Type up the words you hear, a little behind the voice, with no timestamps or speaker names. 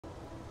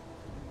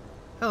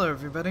Hello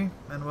everybody,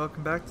 and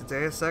welcome back to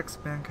Deus Ex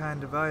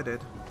Mankind Divided.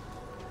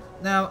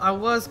 Now, I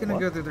was gonna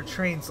go through the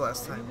trains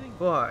last time,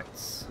 but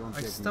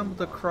I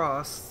stumbled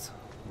across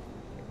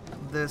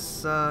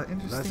this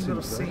interesting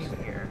little scene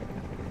here.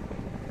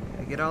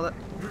 I get all that?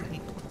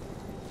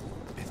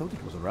 I thought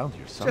it was around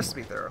here somewhere. Just to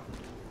be thorough.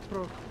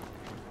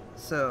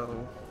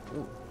 So,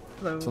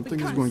 hello. Something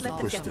is going to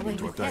push them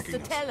into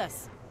attacking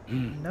us.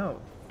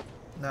 No.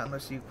 Not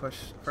unless you push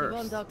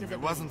first. If it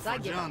wasn't for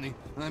Johnny,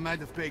 I might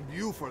have pegged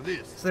you for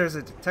this. So there's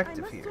a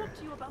detective here. Talk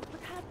to you about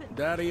what happened.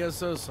 Daria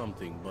says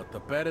something, but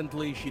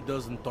apparently she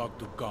doesn't talk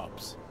to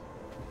cops.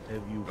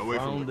 Have you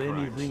found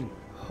anything?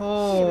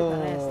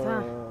 Holy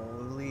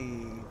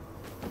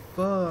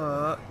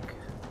fuck.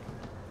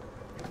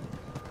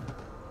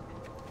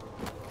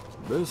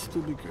 Best to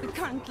be careful. We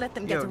can't let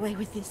them get away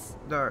with this.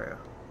 Daria,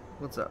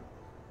 what's up?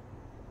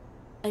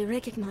 I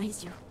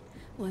recognize you.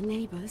 We're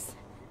neighbors.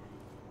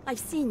 I've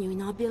seen you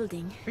in our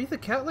building. Are you the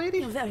cat lady?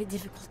 You're very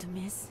difficult to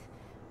miss.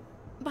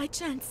 By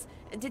chance,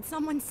 did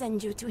someone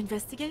send you to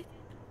investigate?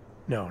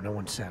 No, no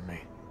one sent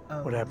me.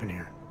 What happened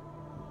here?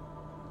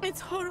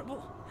 It's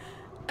horrible.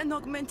 An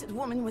augmented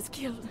woman was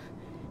killed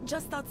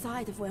just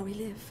outside of where we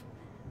live.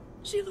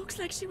 She looks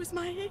like she was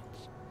my age.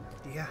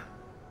 Yeah.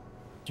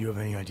 Do you have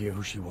any idea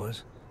who she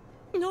was?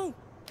 No,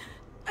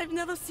 I've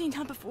never seen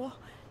her before.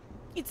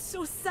 It's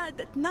so sad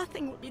that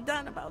nothing will be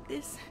done about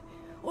this.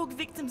 Org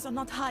victims are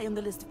not high on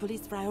the list of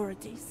police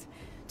priorities.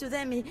 To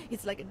them,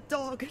 it's like a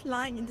dog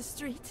lying in the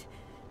street.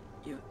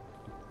 You're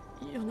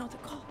not a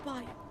cop,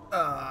 are you?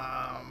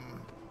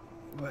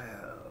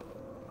 Well...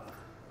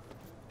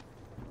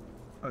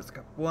 I was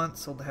got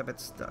once, old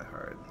habits die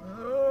hard.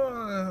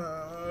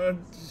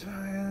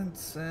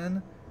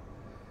 Jensen.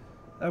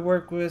 I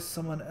work with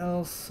someone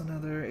else,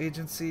 another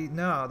agency.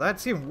 No,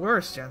 that's even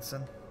worse,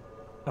 Jensen.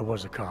 I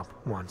was a cop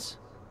once.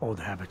 Old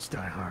habits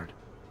die hard.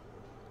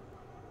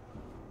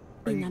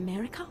 In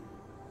America?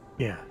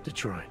 Yeah,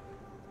 Detroit.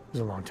 It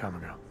was a long time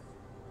ago.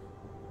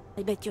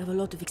 I bet you have a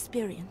lot of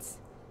experience.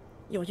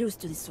 You're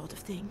used to this sort of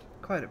thing.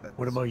 Quite a bit.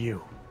 What about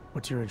you?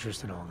 What's your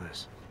interest in all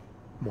this?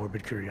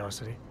 Morbid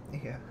curiosity?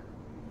 Yeah.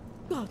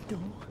 God, no.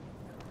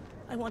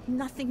 I want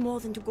nothing more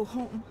than to go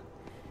home.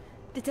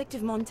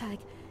 Detective Montag,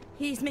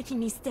 he's making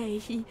me stay.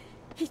 He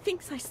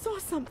thinks I saw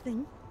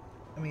something.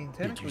 I mean, Did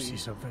technically, you see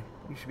something?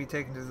 you should be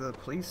taken to the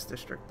police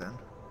district then.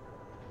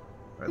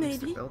 Or at least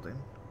the Maybe.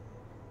 building.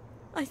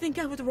 I think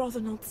I would rather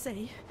not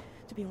say,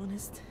 to be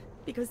honest.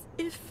 Because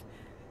if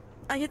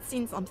I had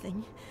seen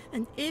something,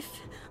 and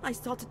if I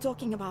started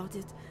talking about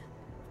it,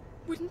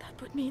 wouldn't that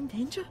put me in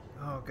danger?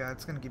 Oh god,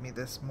 it's gonna give me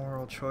this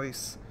moral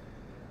choice.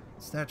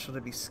 It's natural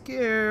to be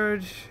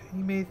scared.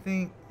 You may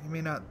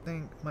not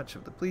think much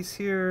of the police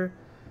here.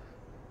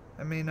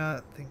 I may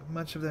not think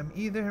much of them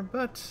either,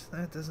 but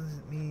that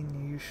doesn't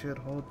mean you should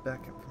hold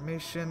back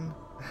information.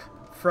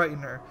 Frighten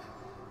her.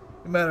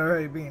 You might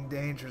already be in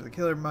danger. The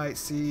killer might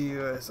see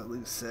you as a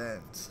loose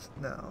end.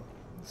 No.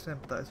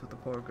 Sympathize with the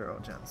poor girl,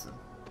 Jensen.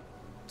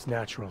 It's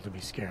natural to be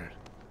scared.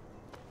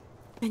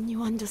 And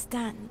you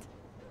understand.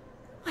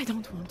 I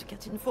don't want to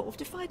get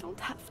involved if I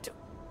don't have to.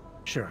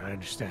 Sure, I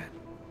understand.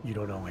 You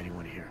don't know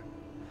anyone here.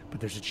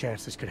 But there's a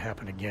chance this could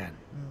happen again.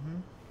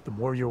 The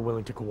more you're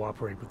willing to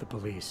cooperate with the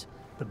police,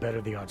 the better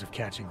the odds of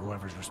catching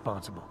whoever's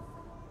responsible.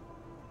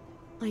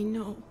 I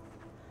know.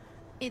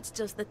 It's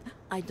just that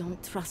I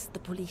don't trust the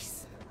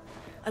police.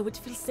 I would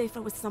feel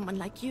safer with someone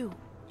like you.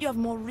 You have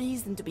more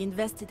reason to be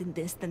invested in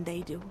this than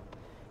they do.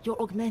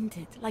 You're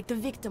augmented, like the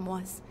victim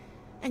was.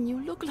 And you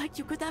look like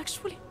you could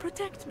actually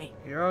protect me.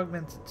 You're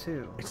augmented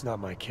too. It's not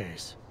my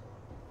case.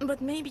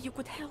 But maybe you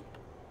could help.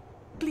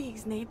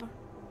 Please, neighbor.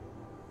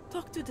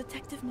 Talk to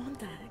Detective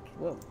Montag.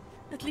 Whoa.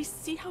 At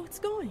least see how it's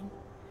going.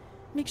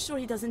 Make sure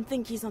he doesn't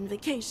think he's on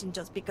vacation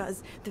just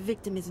because the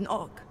victim is an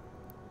aug.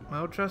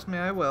 Well, trust me,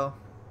 I will.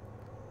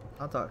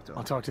 I'll talk to him.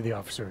 I'll talk to the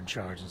officer in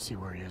charge and see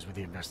where he is with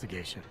the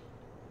investigation.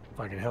 If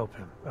I can help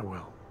him, I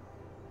will.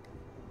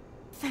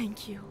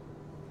 Thank you.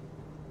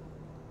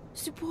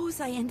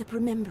 Suppose I end up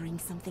remembering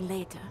something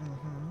later.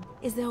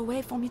 Is there a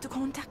way for me to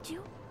contact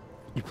you?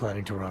 You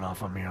planning to run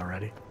off on me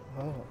already?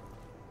 Oh.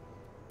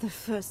 The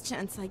first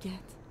chance I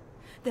get.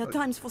 There are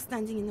times for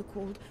standing in the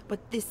cold,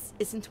 but this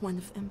isn't one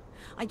of them.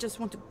 I just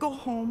want to go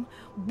home,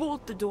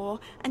 bolt the door,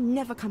 and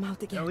never come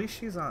out again. At least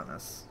she's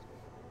honest.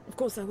 Of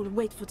course, I will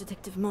wait for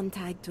Detective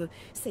Montag to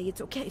say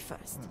it's okay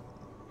first.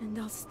 And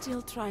I'll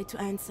still try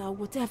to answer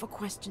whatever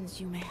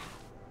questions you may have.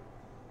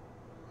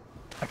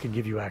 I can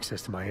give you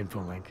access to my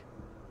info link.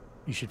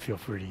 You should feel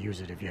free to use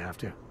it if you have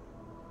to.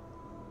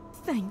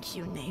 Thank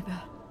you,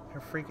 neighbor. Her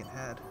freaking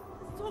head.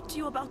 Talk to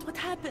you about what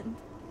happened.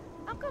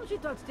 How come she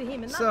talks to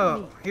him and not to So,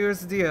 me?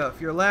 here's the deal.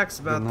 If you're lax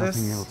about Got this,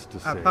 nothing else to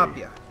I'll say. pop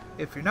ya.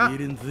 If you're not,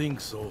 Didn't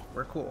think so.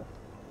 we're cool.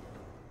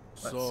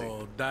 Let's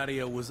So,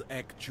 Daria was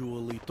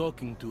actually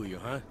talking to you,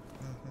 huh?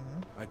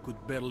 I could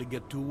barely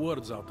get 2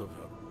 words out of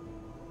her.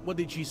 What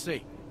did she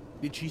say?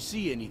 Did she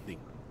see anything?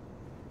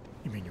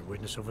 You mean your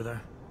witness over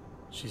there?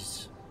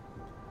 She's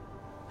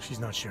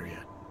not sure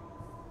yet.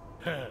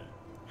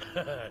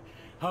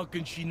 How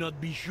can she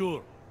not be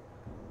sure?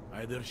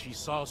 Either she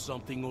saw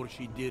something or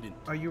she didn't.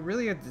 Are you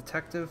really a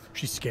detective?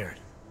 She's scared.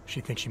 She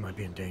thinks she might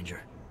be in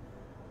danger.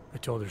 I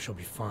told her she'll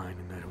be fine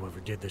and that whoever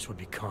did this would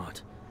be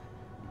caught.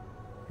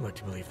 I'd like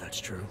to believe that's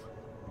true.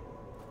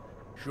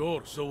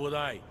 Sure, so would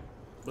I.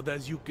 But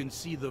as you can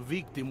see, the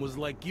victim was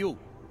like you,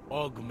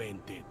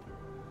 augmented.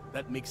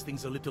 That makes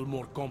things a little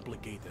more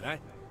complicated, eh?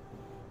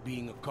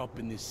 Being a cop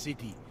in this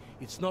city,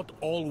 it's not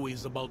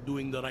always about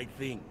doing the right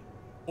thing,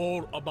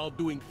 or about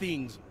doing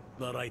things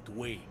the right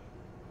way.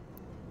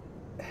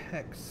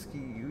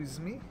 Excuse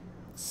me?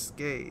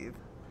 Scathe.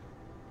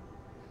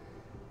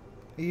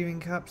 Giving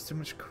cops too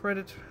much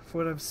credit for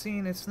what I've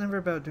seen, it's never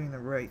about doing the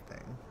right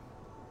thing.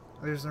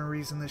 There's no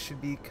reason this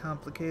should be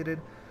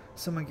complicated.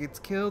 Someone gets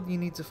killed, you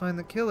need to find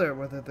the killer,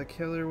 whether the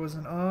killer was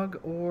an AUG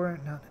or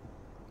not.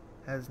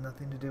 Has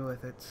nothing to do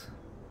with it.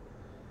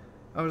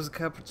 I was a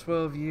cop for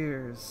 12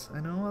 years. I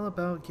know all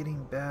about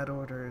getting bad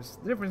orders.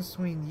 The difference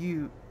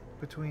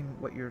between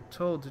what you're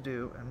told to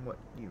do and what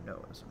you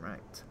know is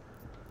right.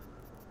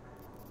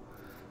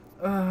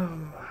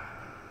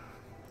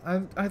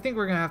 I think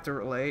we're gonna have to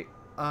relate.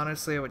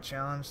 Honestly, I would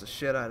challenge the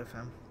shit out of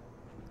him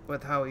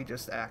with how he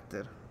just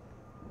acted.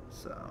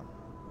 So.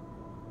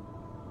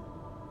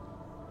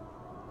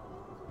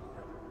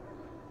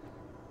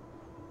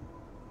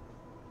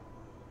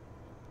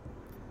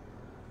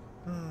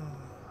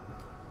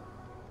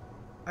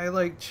 I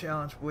like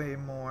challenge way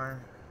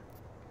more.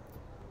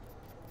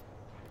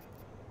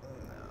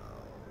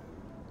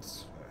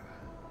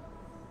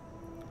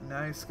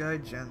 Nice guy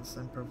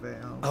Jensen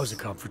prevails. I was a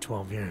cop for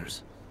 12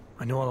 years.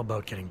 I know all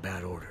about getting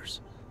bad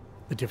orders.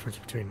 The difference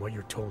between what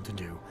you're told to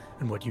do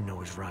and what you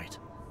know is right.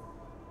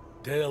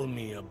 Tell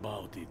me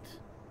about it.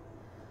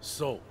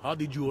 So, how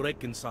did you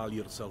reconcile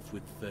yourself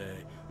with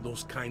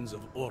those kinds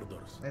of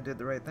orders? I did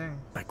the right thing.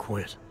 I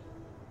quit.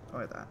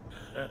 Or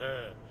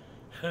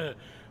that.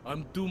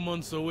 I'm 2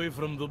 months away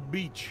from the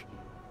beach.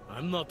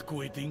 I'm not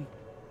quitting.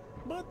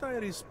 But I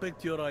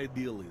respect your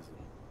idealism.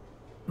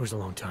 It was a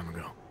long time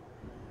ago.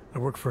 I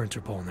work for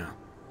Interpol now.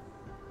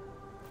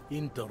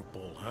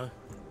 Interpol, huh?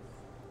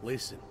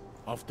 Listen,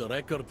 off the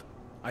record,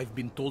 I've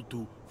been told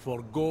to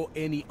forgo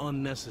any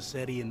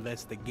unnecessary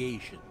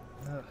investigation.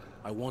 Ugh.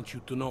 I want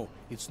you to know,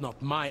 it's not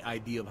my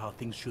idea of how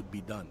things should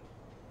be done.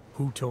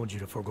 Who told you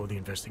to forego the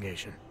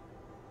investigation?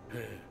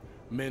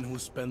 Men who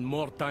spend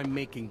more time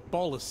making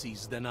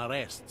policies than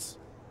arrests.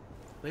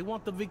 They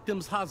want the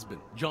victim's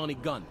husband, Johnny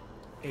Gunn,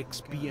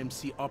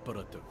 ex-PMC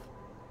operative.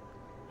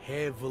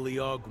 Heavily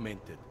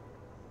augmented.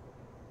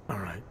 All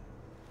right.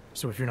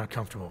 So if you're not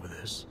comfortable with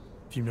this,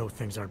 if you know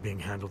things aren't being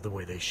handled the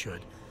way they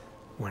should,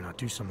 why not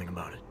do something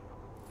about it?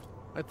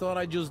 I thought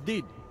I just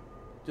did.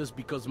 Just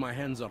because my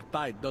hands are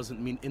tied doesn't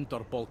mean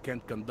Interpol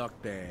can't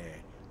conduct a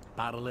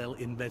parallel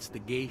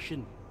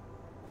investigation.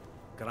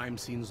 Crime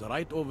scene's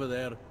right over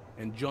there,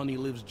 and Johnny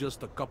lives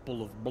just a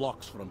couple of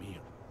blocks from here.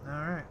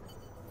 Alright.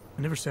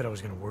 I never said I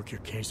was going to work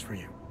your case for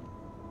you.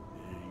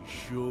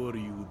 Sure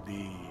you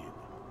did.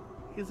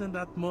 Isn't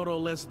that more or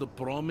less the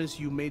promise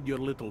you made your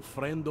little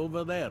friend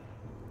over there?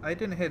 I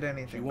didn't hit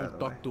anything, She won't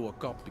talk to a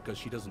cop because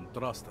she doesn't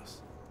trust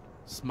us.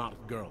 Smart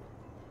girl.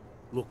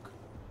 Look,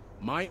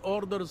 my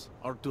orders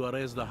are to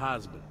arrest the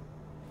husband.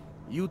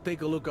 You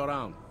take a look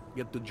around.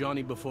 Get to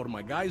Johnny before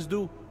my guys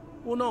do.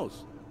 Who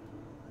knows?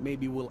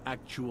 Maybe we'll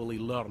actually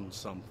learn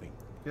something.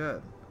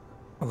 Good.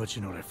 I'll let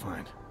you know what I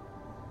find.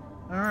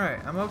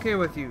 Alright, I'm okay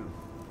with you.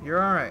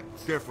 You're alright.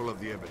 Careful of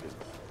the evidence.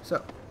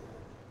 So.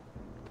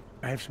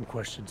 I have some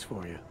questions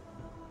for you.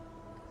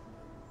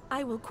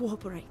 I will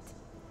cooperate.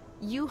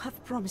 You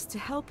have promised to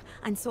help,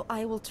 and so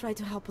I will try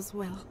to help as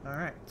well.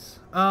 Alright.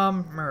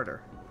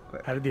 Murder.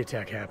 Quick. How did the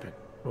attack happen?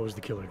 What was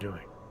the killer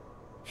doing?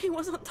 He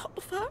was on top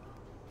of her,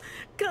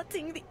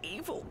 cutting the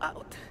evil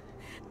out.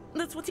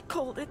 That's what he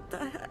called it.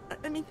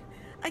 I mean,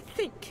 I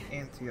think.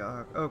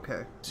 Antioch.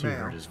 Okay. So you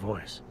heard his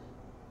voice?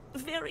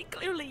 Very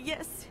clearly,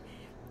 yes.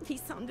 He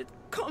sounded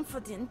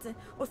confident,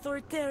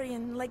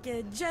 authoritarian, like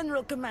a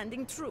general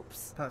commanding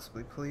troops.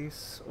 Possibly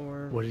police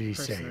or what did he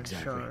person say in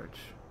exactly? charge.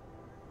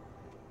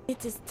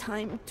 It is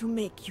time to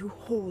make you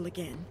whole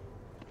again.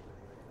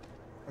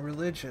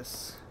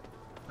 Religious.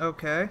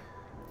 Okay.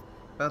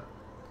 But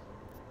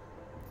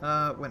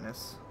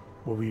witness.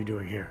 What were you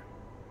doing here?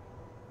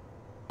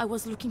 I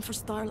was looking for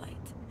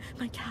Starlight,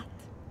 my cat.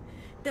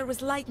 There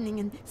was lightning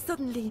and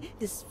suddenly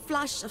this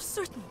flash of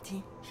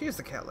certainty. She is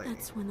the cat lady.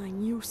 That's when I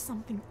knew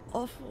something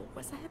awful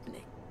was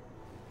happening.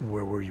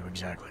 Where were you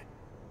exactly?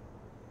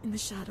 In the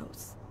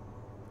shadows.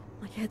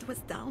 My head was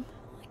down.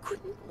 I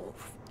couldn't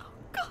move. Oh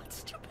God,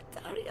 stupid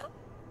Daria.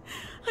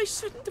 I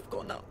shouldn't have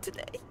gone out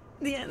today.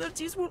 The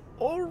energies were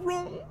all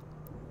wrong.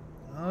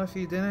 Well, if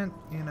you didn't,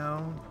 you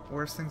know,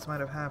 worse things might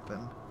have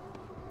happened.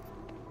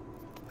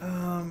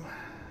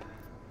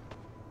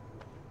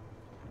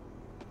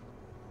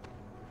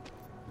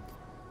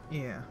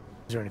 Yeah.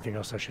 Is there anything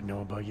else I should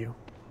know about you?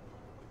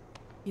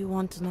 You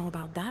want to know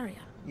about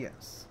Daria?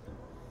 Yes.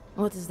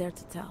 What is there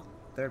to tell?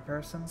 Third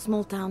person?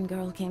 Small town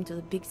girl came to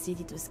the big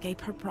city to escape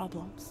her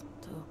problems.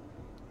 To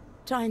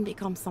try and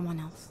become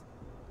someone else.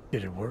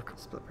 Did it work?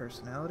 Split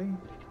personality?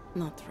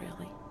 Not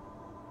really.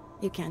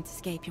 You can't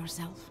escape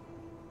yourself.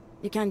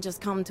 You can't just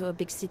come to a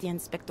big city and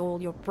expect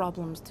all your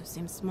problems to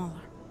seem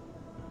smaller.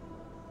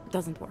 It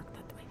doesn't work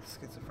that way.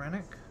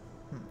 Schizophrenic?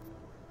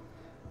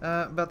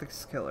 About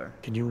this killer.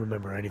 Can you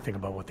remember anything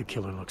about what the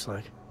killer looks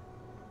like?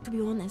 To be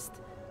honest,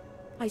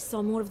 I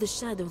saw more of the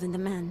shadow than the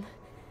man.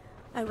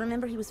 I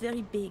remember he was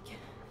very big.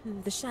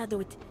 The shadow,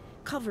 it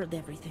covered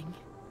everything.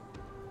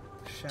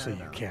 Shadow. So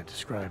you can't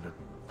describe him.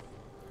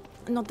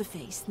 Not the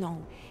face,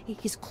 no.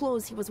 His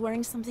clothes, he was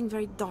wearing something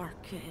very dark.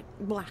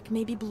 Black,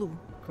 maybe blue.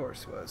 Of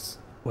course he was.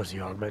 Was he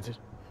augmented?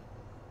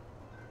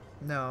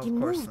 No, of He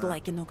course moved not.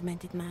 like an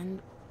augmented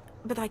man,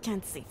 but I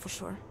can't say for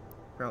sure.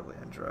 Probably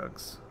on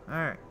drugs.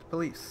 Alright,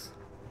 police.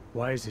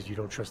 Why is it you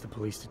don't trust the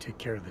police to take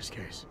care of this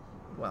case?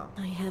 Well,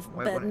 I have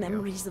why bad wouldn't you?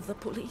 memories of the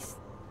police.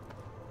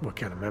 What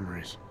kind of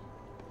memories?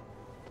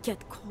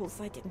 Get calls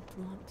I didn't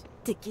want.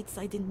 Tickets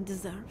I didn't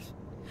deserve.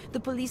 The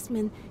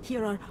policemen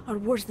here are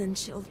worse than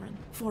children.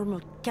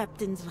 Former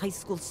captains of high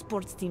school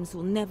sports teams who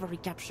will never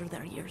recapture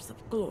their years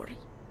of glory.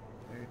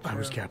 Very I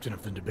was true. captain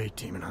of the debate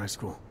team in high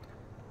school.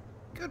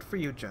 Good for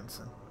you,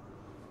 Jensen.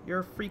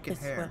 You're freaking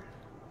Guess hair.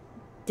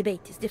 what?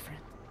 Debate is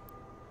different.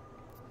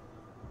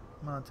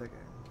 Montag.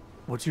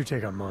 What's your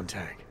take on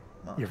Montag?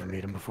 You ever Montag.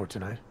 meet him before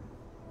tonight?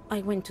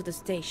 I went to the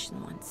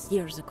station once,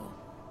 years ago,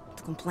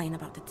 to complain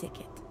about the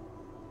ticket.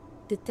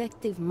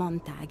 Detective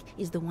Montag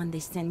is the one they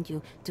send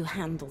you to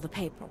handle the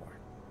paperwork.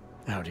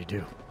 How'd he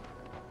do?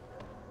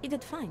 He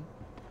did fine.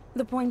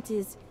 The point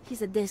is,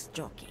 he's a desk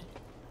jockey.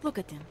 Look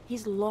at him,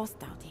 he's lost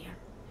out here.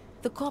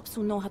 The cops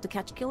who know how to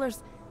catch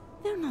killers,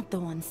 they're not the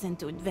ones sent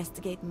to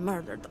investigate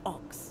murdered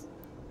ox.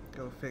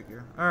 Go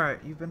figure. Alright,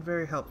 you've been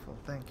very helpful.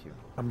 Thank you.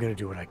 I'm gonna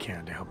do what I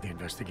can to help the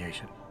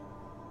investigation.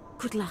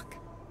 Good luck.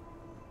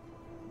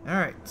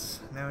 Alright,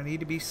 now I need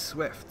to be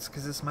swift,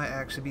 because this might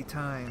actually be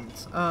timed.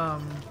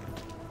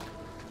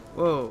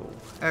 Whoa.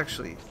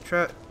 Actually,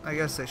 I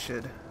guess I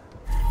should.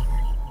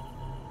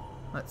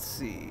 Let's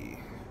see.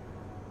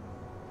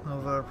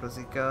 Nova,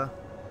 Prozika.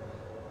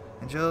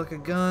 Angelica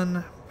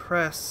Gunn,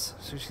 press.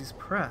 So she's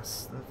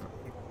press.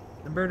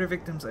 The murder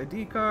victim's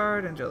ID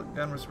card. Angelica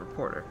Gunn was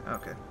reporter.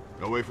 Okay.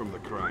 Away from the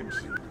crime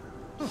scene,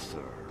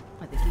 sir.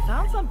 I think he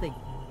found something.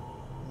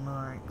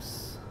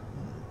 Marks.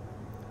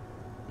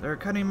 There are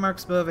cutting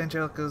marks above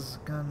Angelica's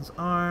Gunn's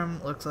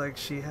arm. Looks like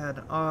she had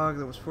an aug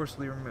that was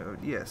forcibly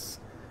removed. Yes.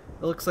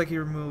 It looks like he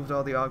removed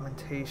all the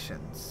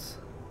augmentations.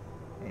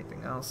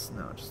 Anything else?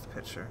 No, just the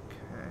picture.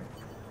 Okay.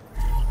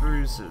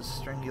 Bruises.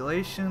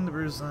 Strangulation. The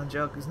bruises on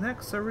Angelica's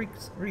neck are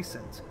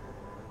recent.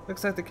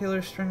 Looks like the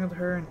killer strangled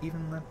her and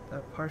even left a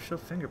partial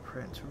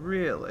fingerprint.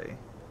 Really?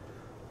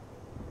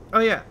 Oh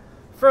yeah.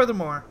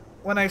 Furthermore,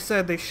 when I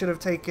said they should have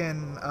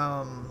taken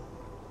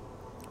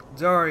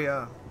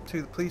Daria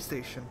to the police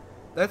station,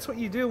 that's what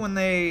you do when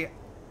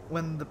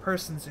the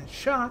person's in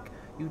shock.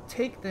 You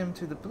take them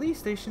to the police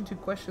station to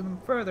question them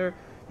further.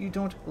 You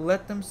don't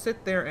let them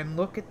sit there and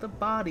look at the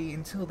body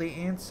until they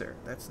answer.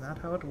 That's not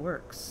how it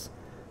works.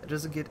 It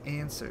doesn't get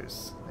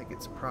answers. It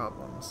gets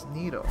problems.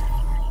 Needle.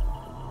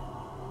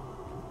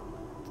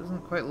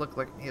 Doesn't quite look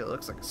like a needle. It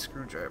looks like a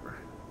screwdriver.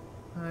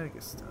 I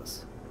guess it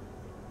does.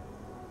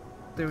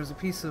 There was a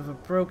piece of a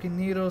broken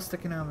needle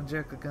sticking out of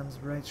Angelica Gunn's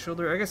right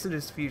shoulder. I guess it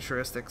is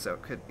futuristic, so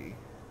it could be.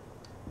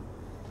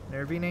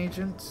 Nervine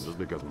agent. Just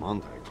because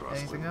Montag trusts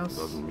Anything him else?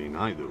 doesn't mean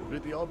I do.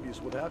 Pretty obvious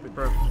what happened.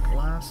 Broken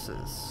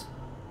glasses.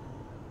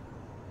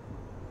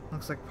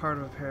 Looks like part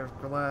of a pair of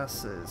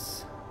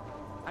glasses.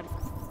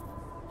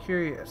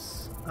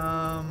 Curious.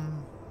 Her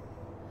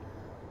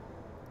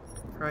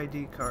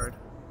ID card.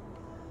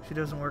 She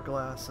doesn't wear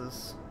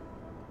glasses.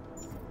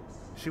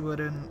 She would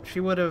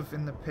have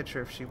in the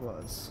picture if she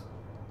was.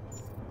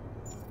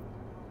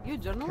 You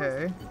journalist?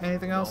 Okay.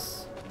 Anything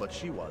else? But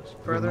she was.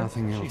 Further?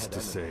 Nothing She else had to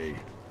enemies. say.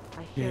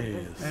 I hear Yeah,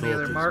 this. Any thought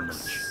other as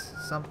marks?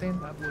 much. Something?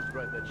 Pablo's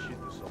right, that shit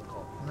is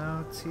so-called.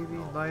 No.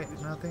 TV, light,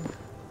 nothing?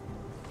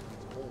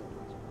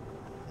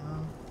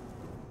 No.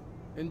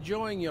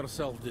 Enjoying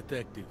yourself,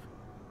 detective.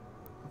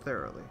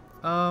 Thoroughly.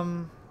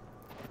 No,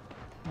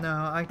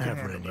 I I can have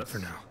what I handle need this. for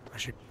now. I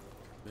should.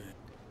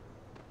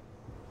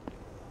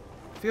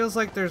 Feels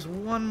like there's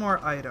one more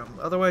item.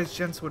 Otherwise,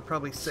 Jensen would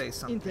probably say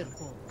something.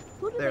 Interpol.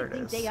 Who do There they it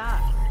think is. they are?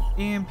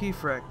 EMP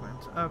fragment.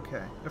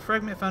 Okay. A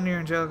fragment found near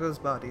Angelica's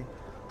body.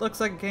 Looks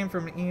like it came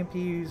from an EMP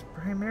used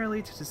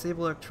primarily to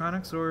disable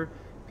electronics or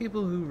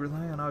people who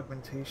rely on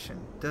augmentation.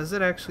 Does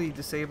it actually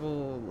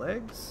disable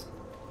legs?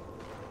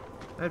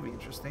 That'd be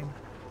interesting.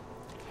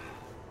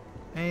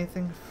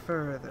 Anything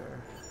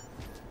further?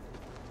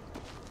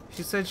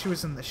 She said she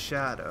was in the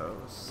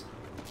shadows.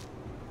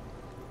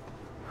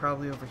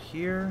 Probably over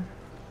here.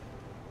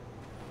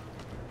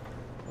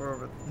 Or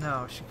over...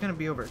 No, she couldn't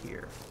be over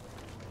here.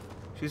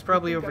 She's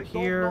probably over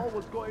here. Know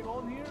what's going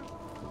on here?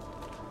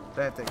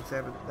 Do I have to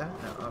examine that?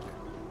 No, okay.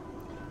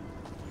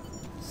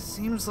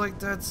 Seems like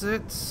that's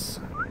it.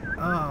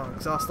 Oh,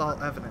 exhaust all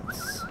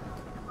evidence.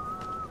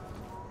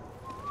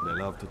 They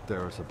love to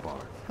tear us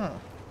apart. Huh.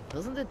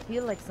 Doesn't it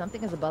feel like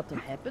something is about to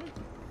happen?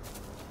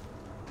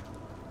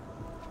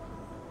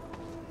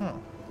 Huh.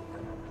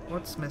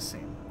 What's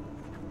missing?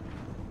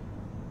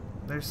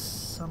 there's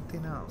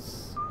something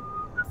else.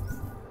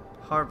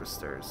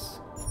 Harvesters.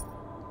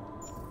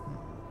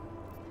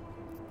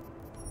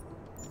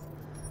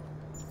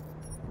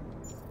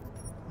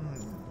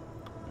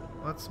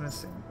 What's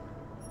missing?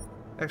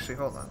 Actually,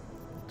 hold on.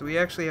 Do we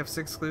actually have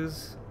 6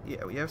 clues?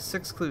 Yeah, we have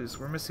 6 clues.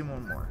 We're missing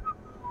one more.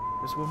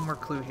 There's one more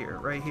clue here,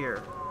 right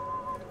here.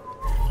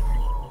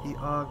 The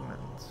augment.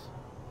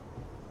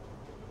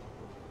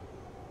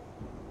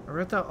 I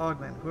wrote that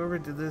augment. Whoever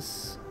did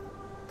this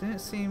didn't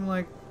seem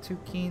like too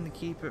keen to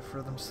keep it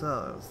for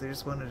themselves. They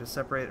just wanted to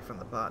separate it from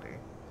the body.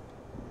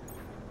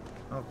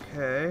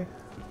 Okay.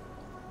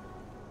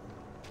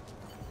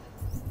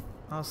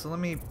 Also, let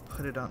me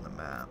put it on the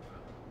map.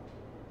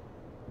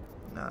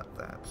 Not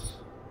that.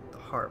 The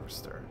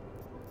harvester.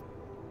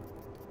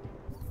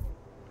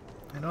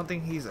 I don't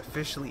think he's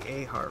officially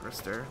a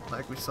harvester,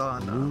 like we saw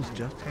in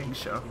the Hank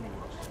show.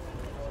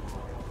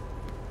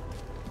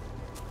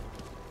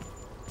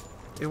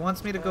 It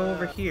wants me to go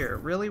over here.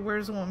 Really? Where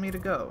does it want me to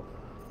go?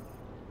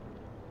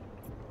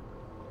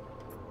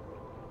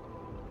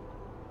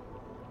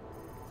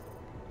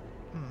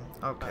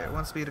 Okay, it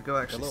wants me to go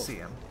actually see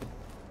him.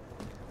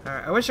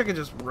 Alright, I wish I could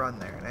just run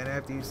there and I'd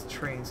have to use the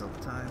trains all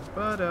the time,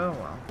 but oh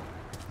well.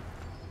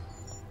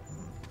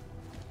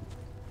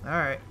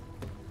 Alright.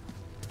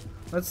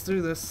 Let's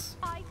do this.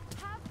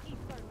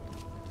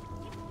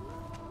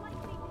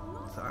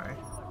 Sorry.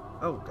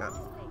 Oh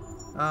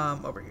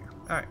god. Over here.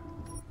 Alright.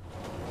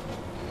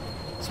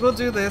 So we'll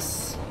do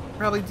this.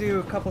 Probably do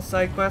a couple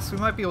side quests. We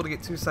might be able to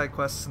get 2 side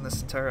quests in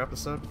this entire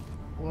episode.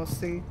 We'll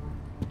see.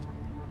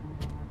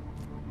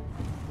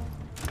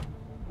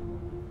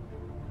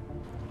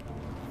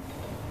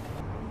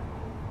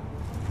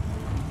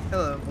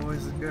 Hello,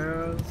 boys and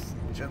girls.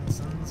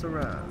 Jensen's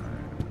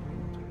arrived.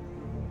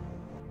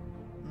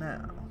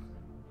 Now.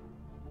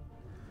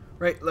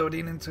 Right,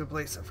 loading into a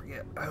place. I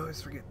forget. I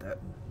always forget that.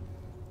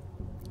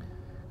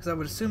 Because I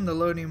would assume the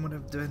loading would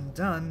have been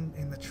done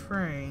in the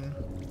train,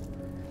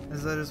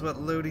 as that is what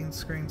loading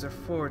screens are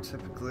for,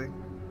 typically.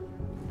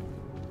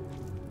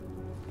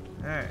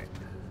 Alright.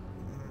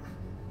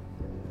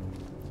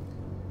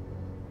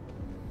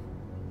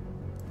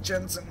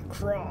 Jensen,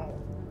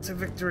 crawl to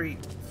victory.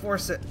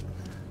 Force it.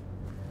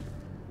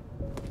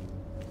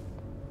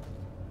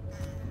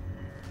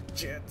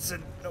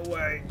 Jensen, no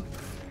way.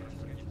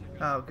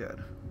 Oh,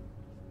 good.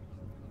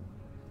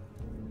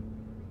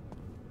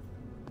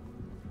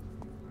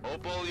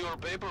 Hope all your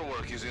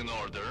paperwork is in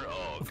order.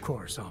 Oh, Of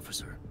course,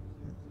 officer.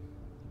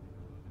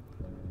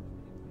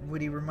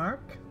 Witty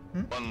remark?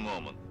 one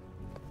moment.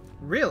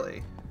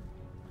 Really?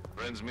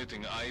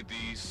 Transmitting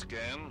ID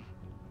scan.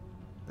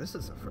 This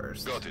is a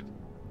first. Got it.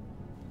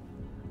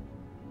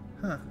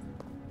 Huh.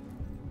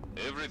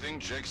 Everything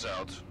checks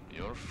out.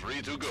 You're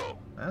free to go.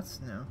 That's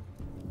new.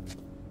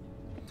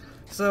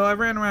 So I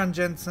ran around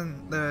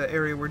Jensen, the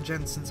area where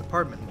Jensen's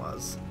apartment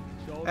was,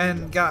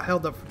 and got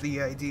held up for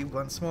the ID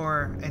once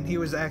more. And he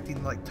was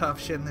acting like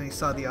tough shit. And then he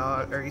saw the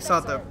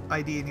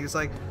ID, and he was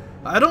like,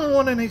 "I don't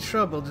want any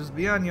trouble. Just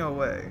be on your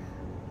way."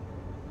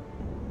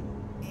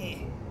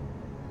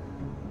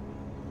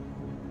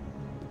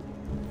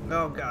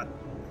 Oh god.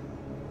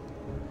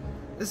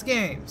 This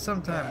game,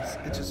 sometimes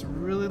it just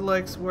really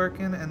likes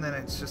working, and then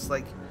it's just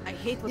like, I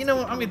hate what's you know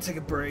what? become- I'm gonna take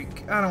a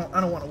break. I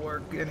don't want to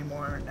work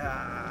anymore.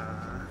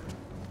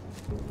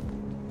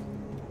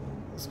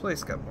 This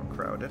place got more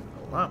crowded,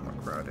 a lot more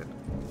crowded.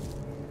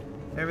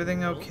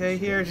 Everything okay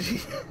here?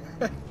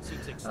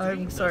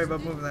 I'm sorry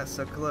about moving that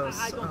so close.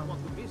 I don't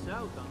want to miss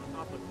out on an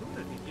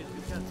opportunity just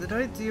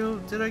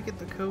because... Did I get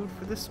the code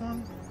for this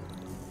one?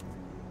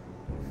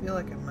 I feel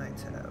like I might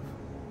have.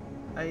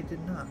 I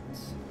did not.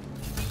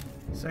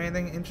 Is there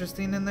anything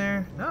interesting in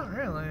there? Not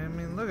really. I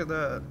mean, look at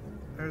that.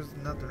 There's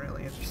nothing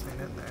really interesting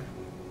in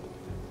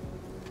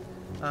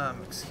there.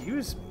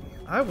 Excuse me.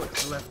 I would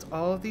have left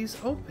all of these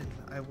open,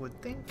 I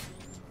would think.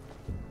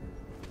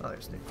 Oh,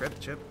 there's a new credit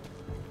chip.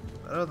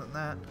 But other than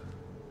that...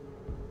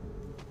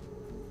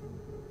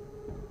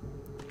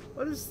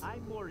 What is...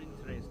 I'm more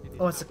interested in...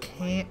 Oh, it's a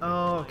can...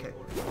 Oh, okay.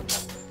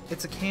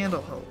 It's a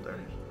candle holder.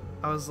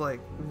 I was, like,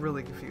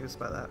 really confused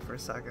by that for a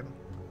second.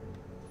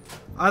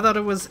 I thought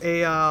it was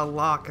a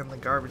lock in the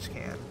garbage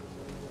can.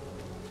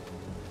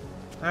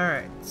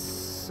 Alright,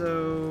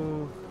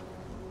 so...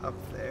 Up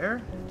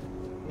there?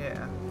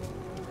 Yeah.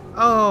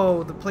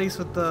 Oh, the place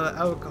with the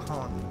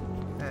alcohol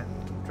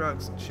and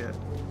drugs and shit.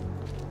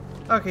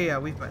 Okay, yeah,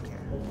 we've been here.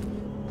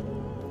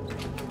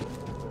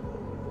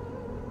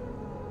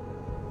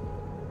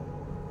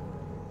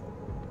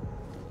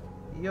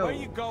 Yo. Where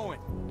you going?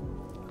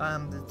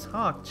 To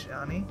talk,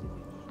 Johnny.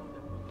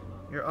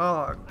 You're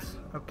ogged.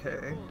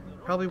 Okay.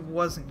 Probably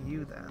wasn't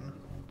you then.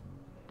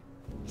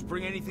 Did you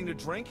bring anything to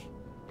drink?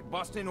 You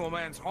bust into a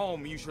man's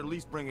home, you should at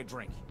least bring a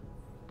drink.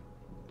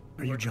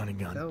 Are you Johnny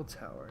Gunn? Bell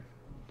tower.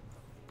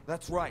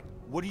 That's right.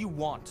 What do you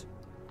want?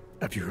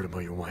 Have you heard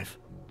about your wife?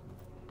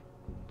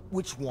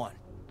 Which one?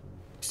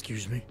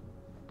 Excuse me?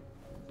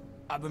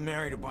 I've been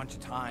married a bunch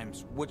of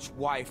times. Which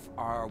wife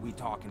are we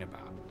talking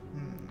about?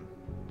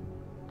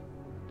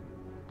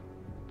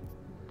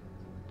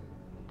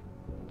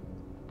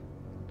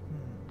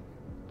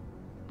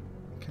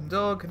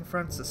 Dull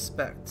confronts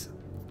suspect.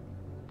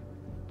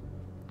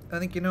 I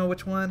think you know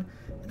which one,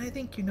 and I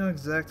think you know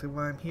exactly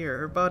why I'm here.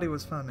 Her body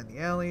was found in the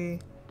alley.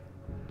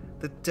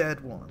 The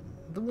dead one.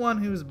 The one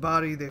whose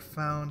body they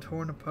found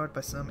torn apart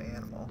by some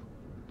animal.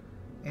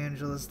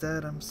 Angela's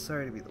dead. I'm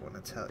sorry to be the one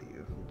to tell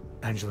you.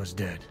 Angela's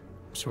dead.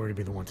 I'm sorry to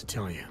be the one to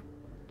tell you.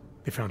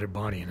 They found her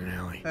body in an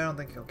alley. I don't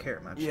think he'll care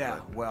much.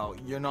 Yeah, well,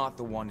 you're not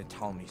the one to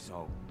tell me,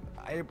 so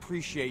I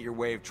appreciate your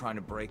way of trying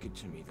to break it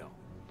to me, though.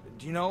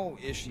 Do you know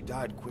if she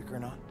died quick or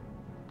not?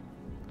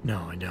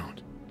 No, I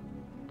don't.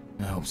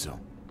 I hope so.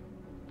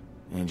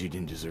 Angie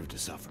didn't deserve to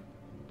suffer.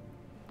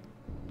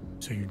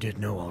 So you did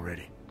know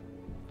already?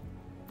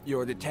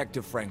 Your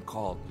detective friend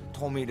called,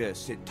 told me to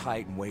sit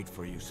tight and wait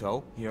for you,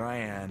 so here I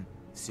am,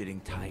 sitting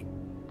tight,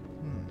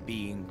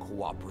 being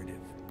cooperative.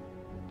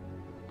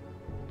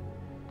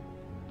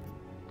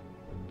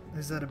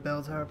 Is that a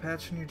bell tower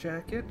patch on your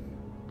jacket?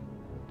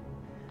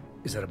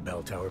 Is that a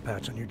bell tower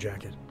patch on your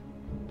jacket?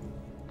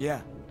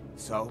 Yeah,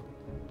 so?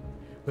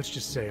 Let's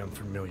just say I'm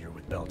familiar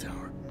with bell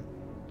tower.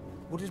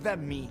 What does that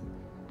mean?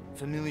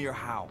 Familiar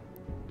how?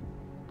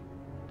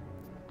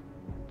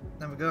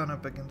 Never gone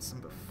up against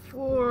them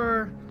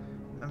before.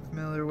 I'm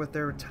familiar with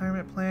their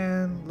retirement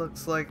plan.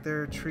 Looks like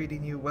they're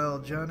treating you well,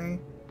 Johnny.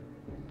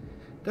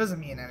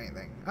 Doesn't mean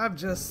anything.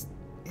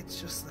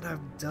 It's just that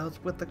I've dealt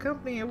with the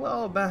company a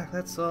while back,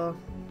 that's all.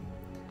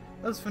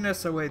 Let's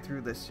finesse our way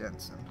through this,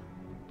 Jensen.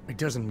 It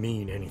doesn't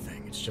mean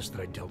anything. It's just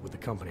that I dealt with the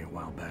company a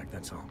while back,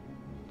 that's all.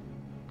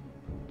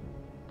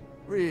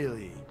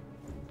 Really?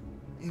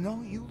 You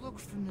know, you look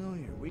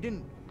familiar. We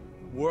didn't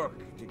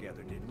work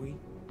together, did we?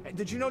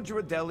 Did you know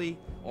Girardelli?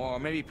 Or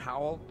maybe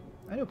Powell?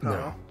 I know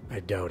Powell. No,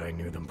 I doubt I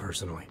knew them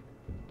personally.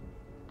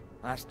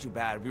 That's too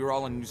bad. We were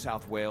all in New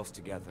South Wales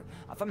together.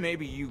 I thought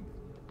maybe you...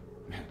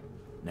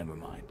 Never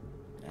mind.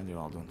 And they're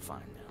all doing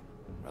fine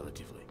now.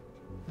 Relatively.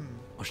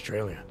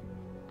 Australia.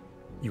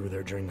 You were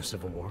there during the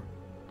Civil War?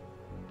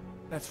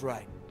 That's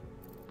right.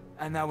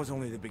 And that was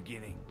only the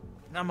beginning.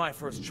 Not my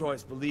first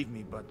choice, believe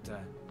me, but,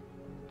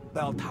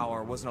 Bell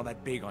Tower wasn't all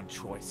that big on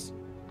choice.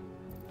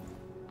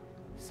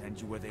 Send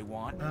you where they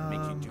want,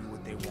 make you do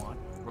what they want,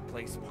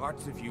 replace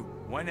parts of you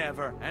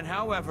whenever and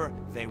however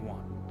they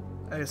want.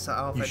 I just saw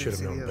Alpha. You should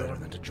have known better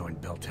than to join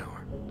Bell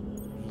Tower.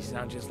 You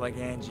sound just like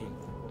Angie.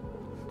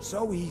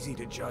 So easy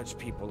to judge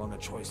people on the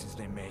choices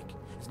they make.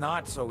 It's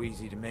not so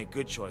easy to make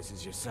good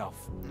choices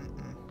yourself.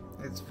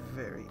 It's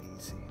very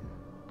easy.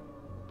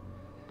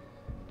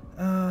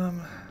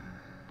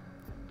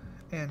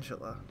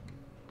 Angela.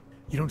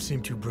 You don't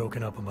seem too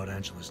broken up about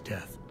Angela's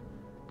death.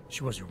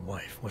 She was your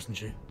wife, wasn't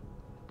she?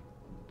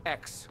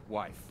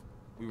 Ex-wife.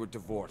 We were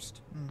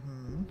divorced.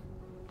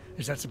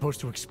 Is that supposed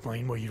to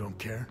explain why you don't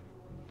care?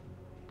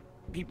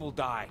 People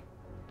die.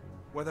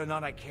 Whether or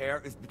not I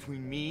care is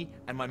between me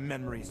and my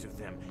memories of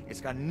them. It's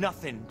got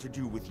nothing to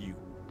do with you.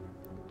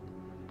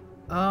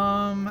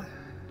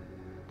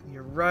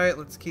 You're right.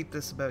 Let's keep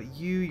this about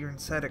you. You're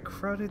inside a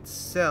crowded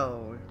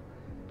cell.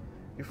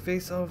 Your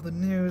face all over the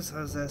news.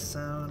 How's that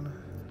sound?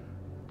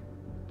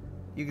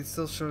 You can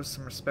still show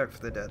some respect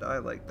for the dead. I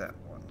like that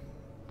one.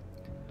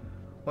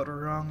 What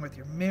went wrong with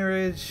your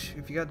marriage?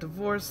 If you got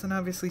divorced, then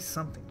obviously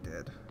something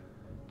did.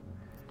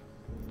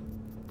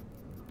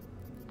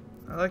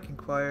 I like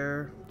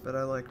inquire, but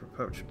I like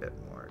reproach a bit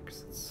more,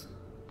 because it's...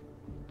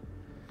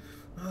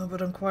 Oh,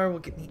 but inquire will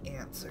get me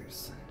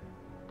answers.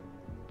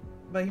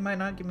 But he might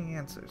not give me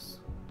answers.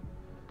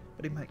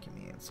 But he might give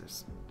me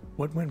answers.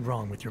 What went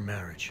wrong with your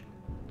marriage?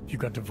 If you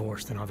got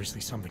divorced, then obviously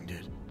something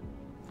did.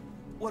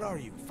 What are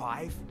you,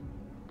 5?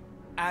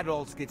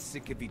 Adults get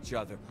sick of each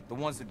other. The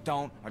ones that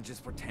don't are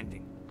just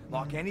pretending.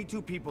 Lock any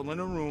two people in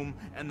a room,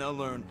 and they'll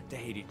learn to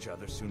hate each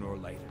other sooner or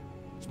later.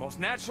 It's the most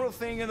natural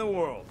thing in the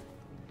world.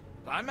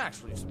 I'm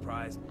actually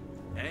surprised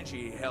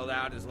Angie held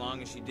out as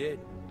long as she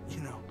did.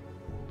 You know,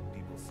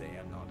 people say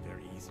I'm not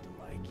very easy to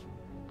like.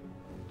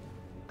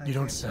 You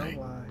don't can't tell say.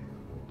 why.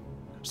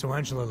 So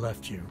Angela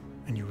left you,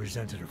 and you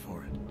resented her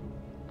for it.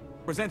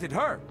 Resented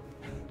her?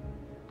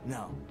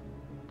 No.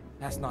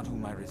 That's not who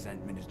my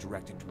resentment is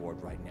directed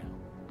toward right now.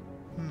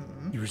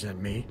 You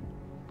resent me?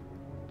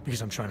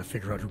 Because I'm trying to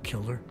figure out who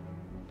killed her?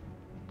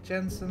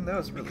 Jensen, that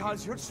was really...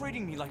 Because you're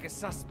treating me like a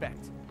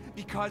suspect.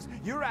 Because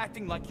you're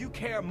acting like you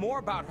care more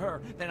about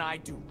her than I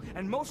do.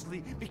 And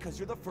mostly because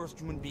you're the first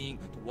human being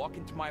to walk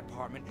into my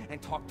apartment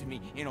and talk to me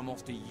in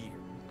almost a year.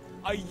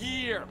 A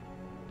year!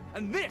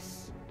 And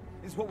this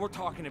is what we're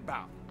talking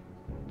about.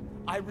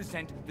 I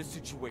resent the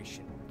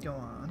situation. Go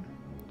on.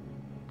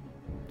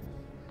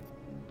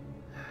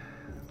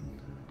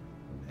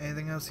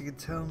 Anything else you could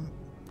tell me?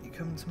 You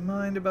come to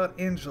mind about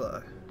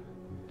Angela?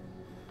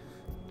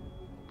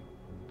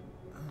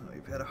 Oh,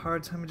 you've had a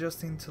hard time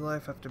adjusting to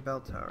life after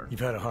Bell Tower. You've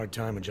had a hard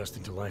time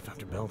adjusting to life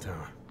after Bell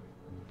Tower.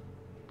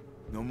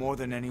 No more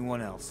than anyone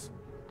else.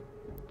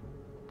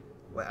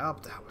 Wow,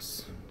 that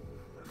was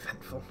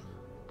eventful.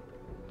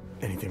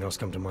 Anything else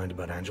come to mind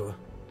about Angela?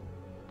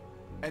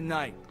 At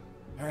night,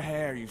 her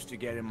hair used to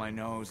get in my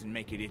nose and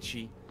make it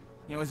itchy.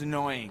 It was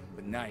annoying,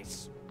 but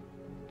nice.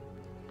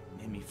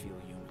 Made me feel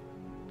human.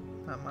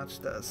 Not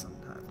much does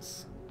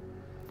sometimes.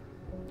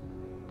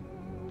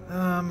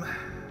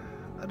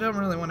 I don't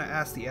really want to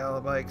ask the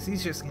alibi, because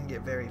he's just gonna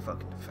get very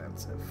fucking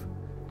defensive.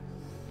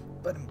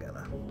 But I'm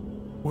gonna.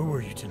 Where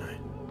were you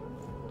tonight?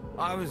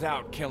 I was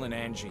out killing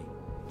Angie.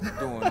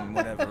 Doing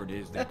whatever it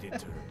is they did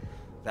to her.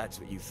 That's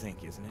what you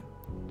think, isn't it?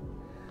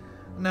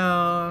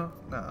 No,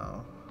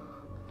 no.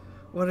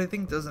 What I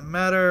think doesn't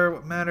matter.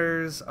 What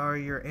matters are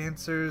your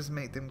answers.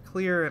 Make them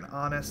clear and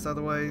honest,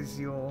 otherwise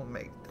you'll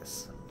make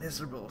this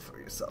miserable for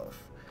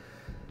yourself.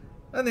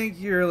 I think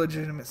you're a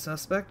legitimate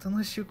suspect,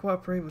 unless you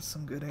cooperate with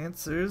some good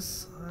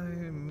answers.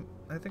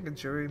 I think a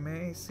jury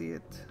may see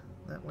it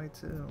that way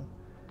too.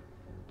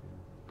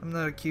 I'm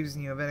not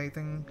accusing you of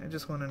anything, I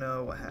just want to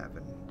know what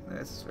happened.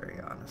 That's very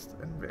honest,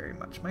 and very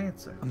much my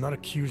answer. I'm not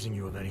accusing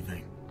you of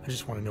anything. I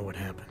just want to know what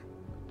happened.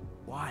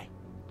 Why?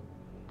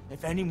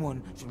 If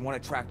anyone should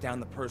want to track down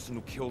the person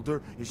who killed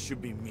her, it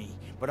should be me.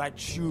 But I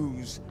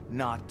choose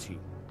not to.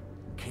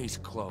 Case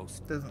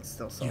closed. Doesn't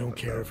still solve You don't it,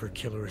 care though. if her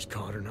killer is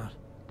caught or not?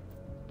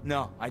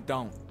 No, I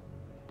don't.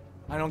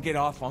 I don't get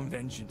off on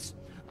vengeance.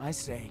 I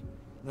say,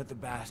 let the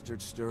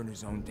bastard stir in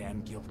his own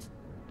damn guilt.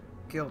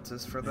 Guilt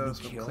is for Men who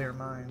those with kill. clear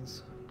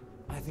minds.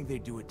 I think they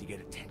do it to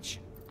get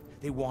attention.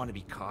 They want to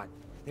be caught.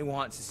 They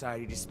want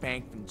society to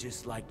spank them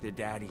just like their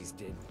daddies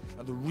did.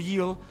 Now, the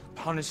real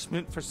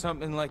punishment for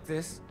something like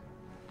this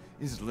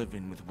is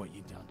living with what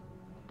you've done.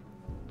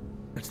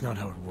 That's not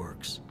how it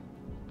works.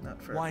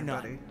 Not for Why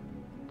not? everybody.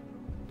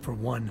 For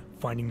one,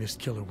 finding this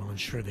killer will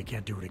ensure they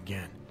can't do it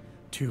again.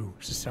 2,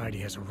 society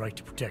has a right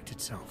to protect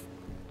itself.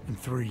 And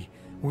 3,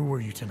 where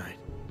were you tonight?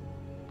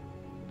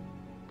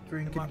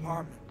 Drinking In my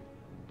apartment.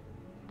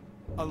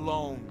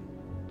 Alone.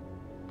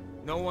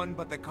 No one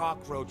but the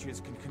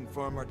cockroaches can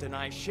confirm or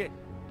deny shit.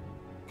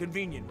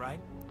 Convenient, right?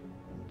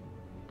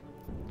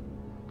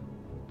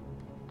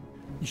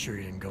 You sure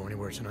you didn't go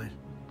anywhere tonight?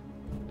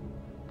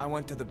 I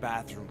went to the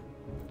bathroom.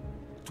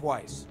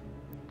 Twice.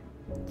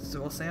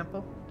 Stool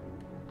sample?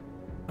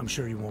 I'm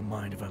sure you won't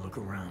mind if I look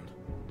around.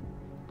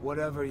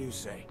 Whatever you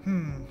say.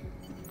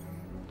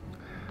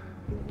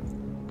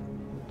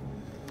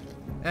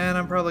 And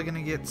I'm probably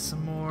gonna get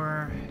some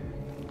more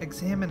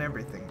examine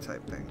everything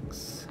type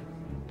things.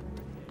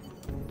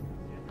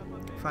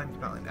 Find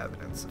compelling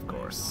evidence, of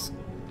course.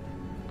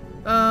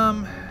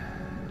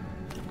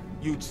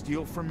 You'd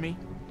steal from me?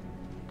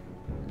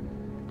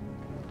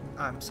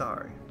 I'm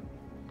sorry.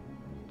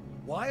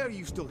 Why are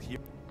you still here?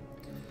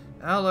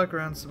 I'll look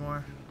around some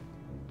more.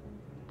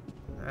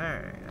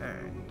 Alright,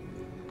 alright.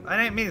 I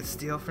didn't mean to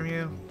steal from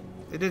you.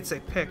 It did say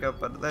pickup,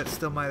 but that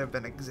still might have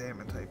been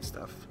examine type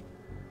stuff.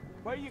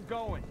 Where are you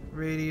going?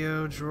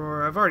 Radio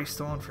drawer. I've already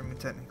stolen from you,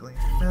 technically.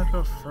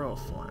 Medical referral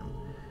form.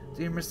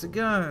 Dear Mr.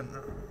 Gunn.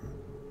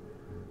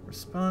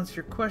 Response to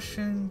your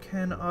question.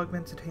 Can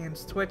augmented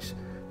hands twitch?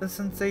 The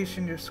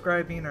sensation you're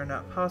describing are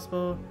not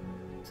possible.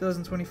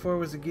 2024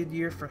 was a good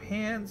year for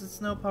hands.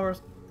 It's no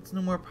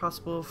more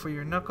possible for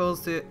your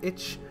knuckles to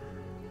itch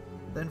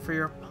than for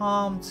your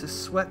palm to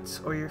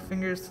sweat or your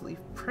fingers to leave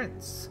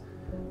prints.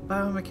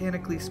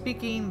 Biomechanically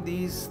speaking,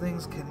 these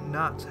things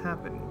cannot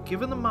happen.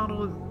 Given the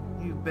model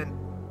you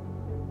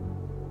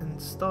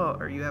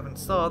have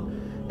installed,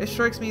 it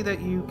strikes me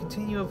that you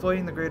continue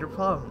avoiding the greater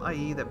problem,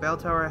 i.e. that Bell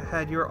Tower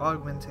had your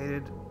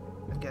augmented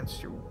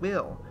against your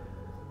will.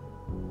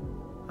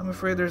 I'm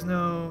afraid there's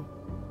no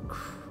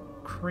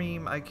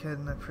cream I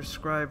can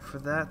prescribe for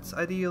that.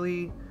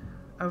 Ideally,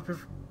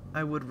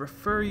 I would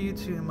refer you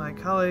to my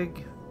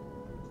colleague,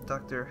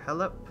 Dr.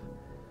 Hellep.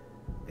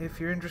 If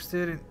you're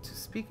interested in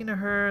speaking to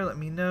her, let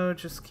me know.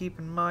 Just keep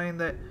in mind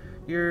that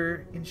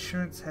your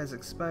insurance has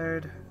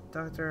expired.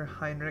 Dr.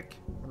 Heinrich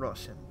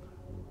Roschen.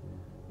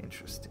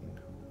 Interesting.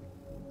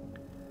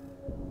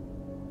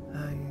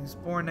 He was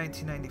born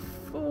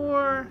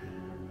 1994.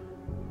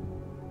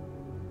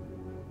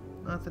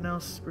 Nothing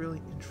else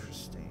really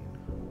interesting.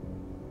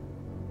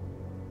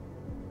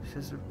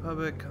 Says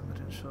Republic,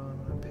 confidential,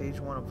 page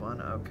 1 of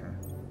 1. Okay.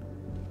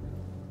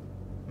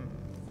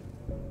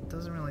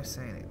 Doesn't really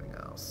say anything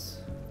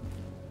else.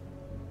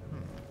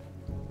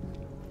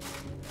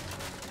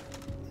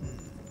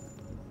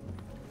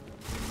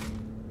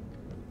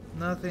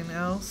 Nothing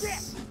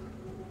else.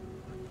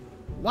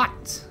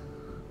 What?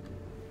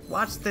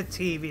 Watch the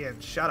TV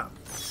and shut up.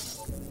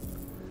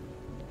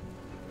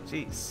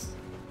 Jeez.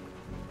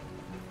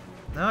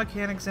 No, I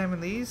can't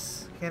examine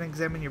these. Can't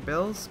examine your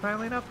bills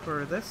piling up,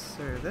 or this,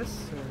 or that,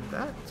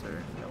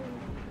 or no.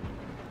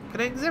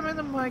 Can I examine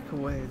the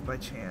microwave by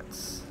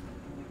chance?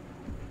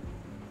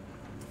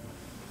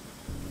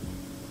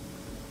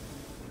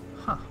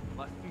 Huh.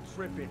 Must be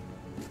tripping.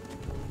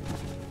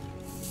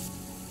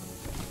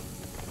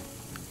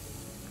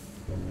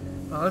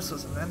 Well, this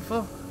was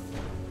eventful.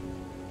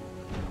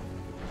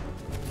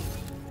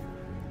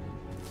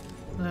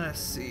 Let's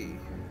see.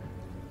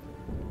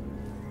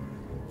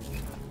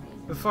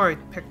 Before I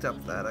picked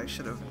up that, I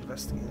should have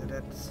investigated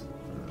it.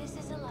 This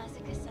is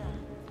Eliza Cassell.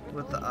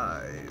 With the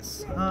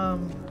eyes.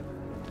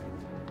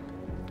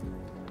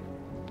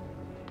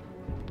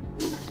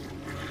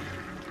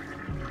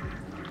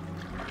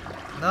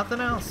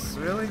 Nothing else,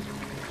 really?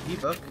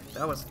 E-book?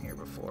 That wasn't here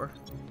before.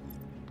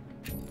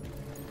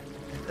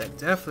 That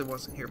definitely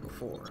wasn't here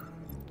before.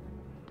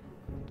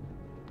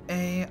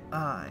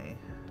 AI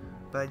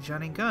by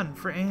Johnny Gunn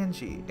for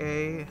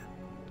Angie.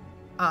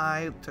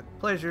 I took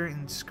pleasure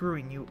in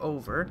screwing you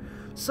over.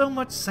 So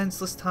much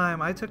senseless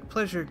time I took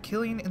pleasure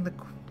killing in the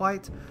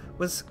quiet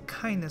was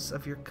kindness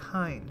of your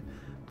kind.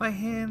 My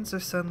hands are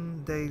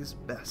Sunday's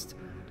best.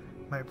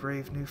 My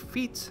brave new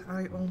feet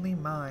I only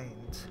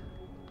mind.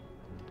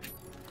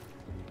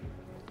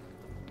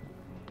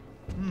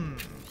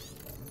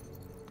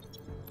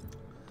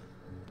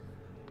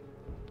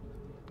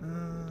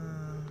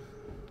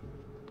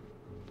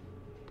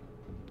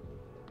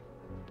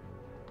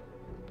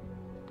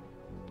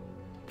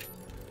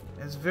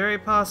 It's very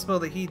possible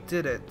that he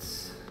did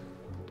it.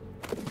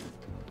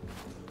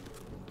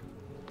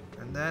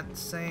 And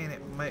that's saying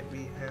it might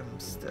be him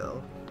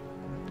still.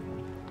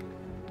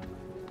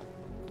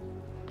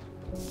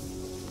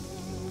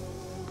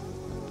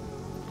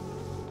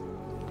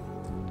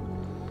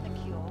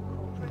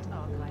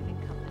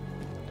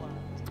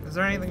 Is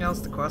there anything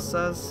else the quest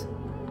says?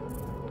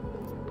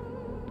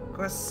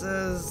 Quest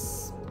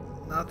says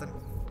nothing.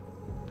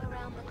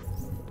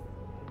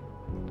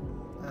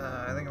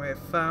 I think I may have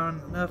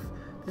found enough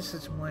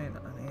dissimulation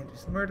on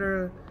Andy's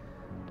murder.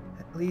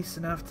 At least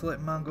enough to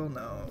let Mongol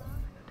know.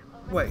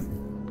 Wait.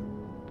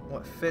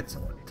 What fits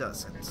and what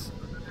doesn't.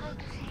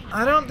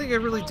 I don't think I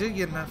really did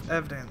get enough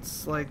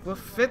evidence. Like, what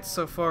fits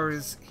so far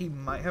is he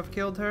might have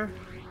killed her.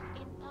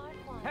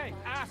 Hey,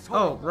 asshole!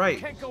 Oh, right.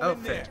 Can't go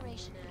Outfit.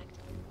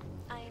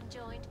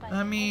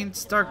 I mean,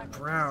 it's dark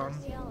brown.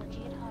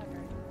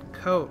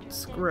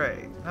 Coat's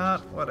gray.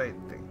 Not what I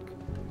think.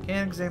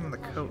 Can't examine the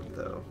coat,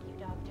 though.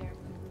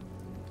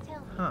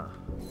 Huh.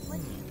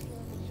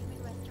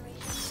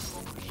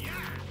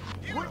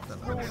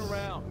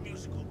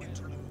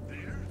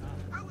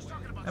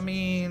 I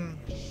mean,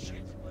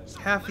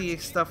 half the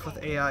stuff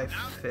with AI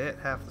fit,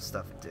 half the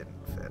stuff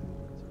didn't fit.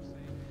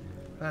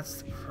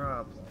 That's the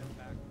problem.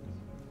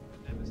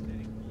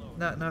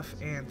 Not enough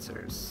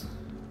answers.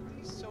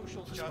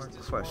 Just more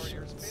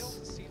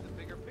questions.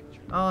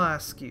 I'll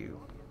ask you.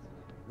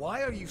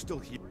 Why are you still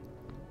here?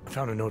 I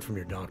found a note from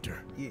your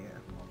doctor. Yeah.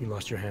 You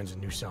lost your hands in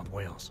New South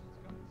Wales.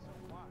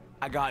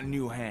 I got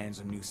new hands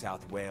in New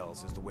South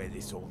Wales, is the way they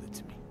sold it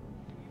to me.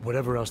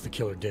 Whatever else the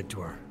killer did to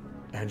her,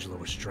 Angela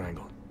was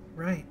strangled.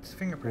 Right,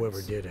 fingerprints.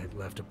 Whoever did it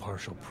left a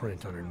partial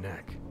print on her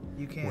neck.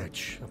 You can't.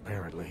 Which,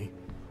 apparently,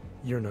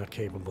 you're not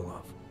capable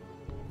of.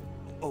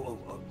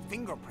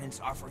 Fingerprints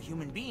are for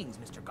human beings,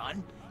 Mr.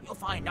 Gunn. You'll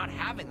find not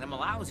having them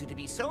allows you to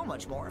be so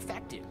much more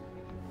effective.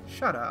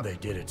 Shut up. They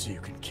did it so you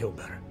can kill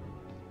better.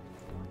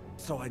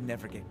 So I'd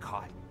never get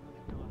caught.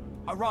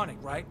 Ironic,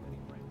 right?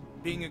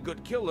 Being a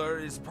good killer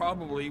is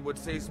probably what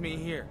saves me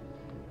here.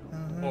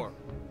 Or,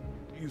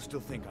 you still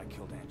think I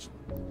killed Angela?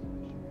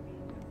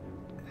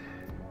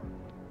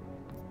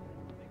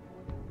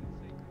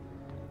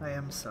 I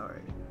am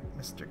sorry,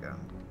 Mr. Gunn.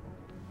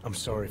 I'm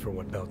sorry for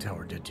what Bell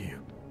Tower did to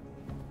you.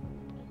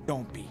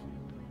 Don't be.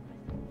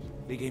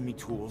 They gave me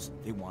tools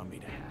they wanted me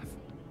to have.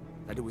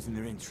 That it was in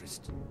their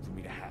interest for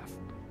me to have.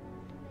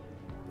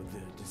 But the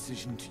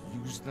decision to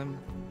use them,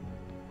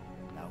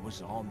 that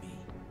was all me.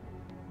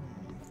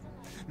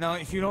 Now,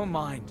 if you don't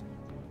mind,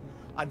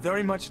 I'd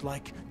very much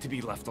like to be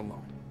left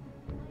alone.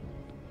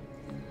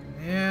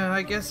 Yeah,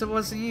 I guess it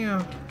wasn't you.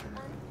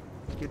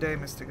 Good day,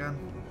 Mr. Gunn.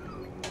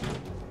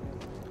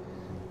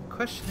 The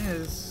question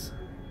is,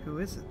 who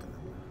is it then?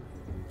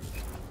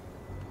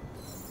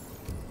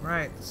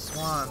 Right, the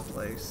Swan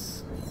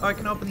place. Oh, I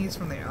can open these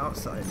from the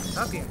outside.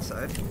 Not the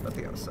inside, but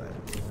the outside.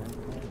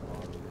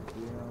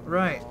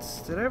 Right,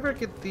 did I ever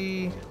get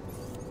the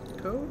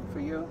code for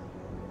you?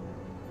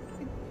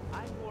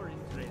 I'm more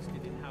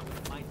interested in how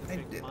it might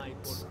affect my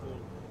portfolio.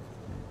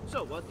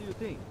 So, what do you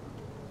think?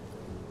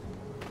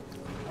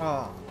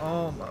 Oh,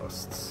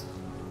 almost.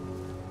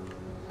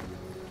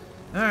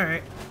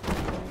 Alright.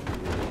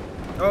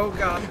 Oh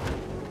god.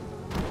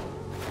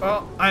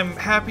 Well, I'm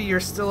happy you're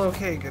still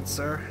okay, good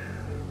sir.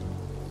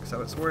 Because I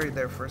was worried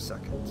there for a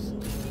second.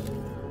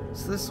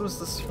 So this was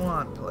the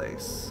Swan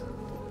place.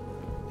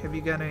 Have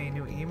you got any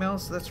new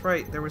emails? That's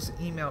right, there was an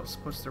email I was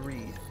supposed to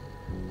read.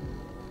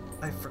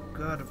 I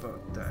forgot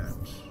about that.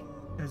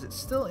 Is it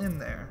still in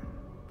there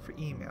for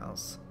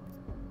emails?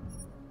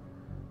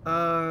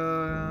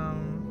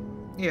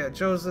 Yeah,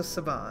 Joseph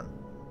Saban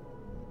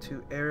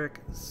to Eric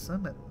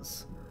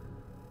Simmons.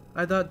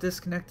 I thought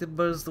disconnected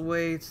was the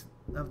way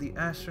of the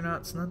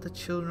astronauts, not the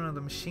children of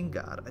the machine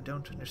god. I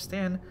don't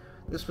understand.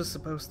 This was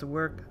supposed to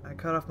work. I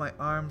cut off my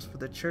arms for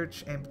the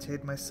church,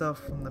 amputated myself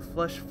from the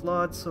flesh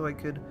flawed so I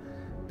could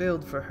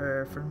build for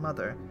her, for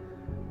mother.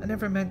 I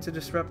never meant to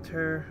disrupt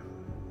her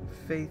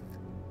faith,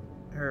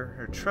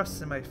 her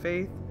trust in my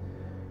faith.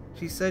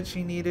 She said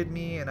she needed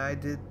me, and I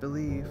did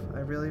believe. I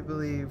really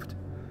believed.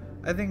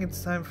 I think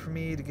it's time for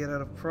me to get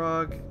out of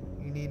Prague.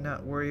 You need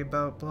not worry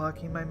about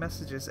blocking my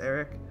messages,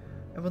 Eric.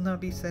 I will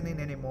not be sending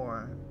any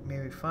more.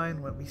 May we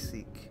find what we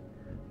seek.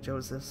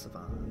 Joseph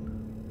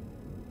Savan.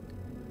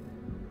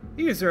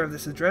 The user of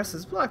this address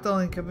has blocked all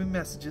incoming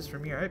messages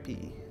from your IP.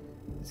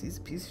 He's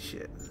a piece of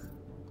shit.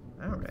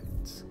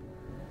 Alright.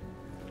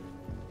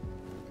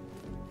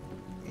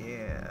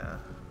 Yeah.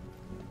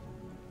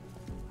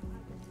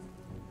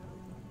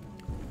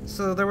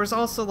 So there was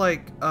also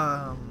like,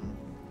 oh,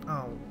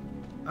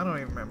 I don't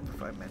even remember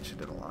if I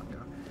mentioned it a long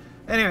ago.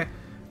 Anyway,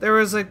 there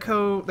was a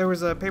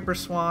paper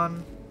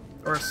swan,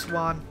 or a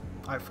swan.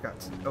 I forgot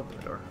to open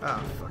the door.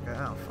 Oh, fuck, I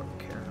don't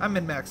fucking care. I'm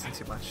min-maxing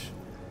too much.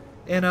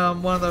 In,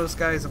 one of those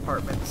guys'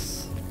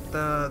 apartments.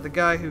 The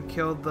guy who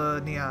killed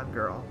the neon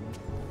girl.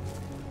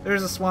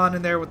 There's a swan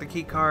in there with the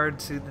key card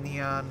to the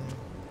neon,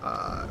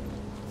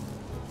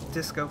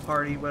 disco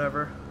party,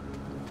 whatever.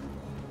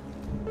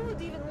 Who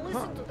would even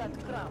listen to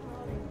that crap?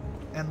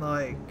 And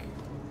like,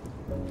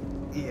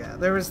 yeah,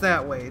 there was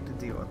that way to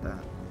deal with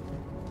that.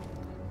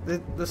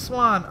 The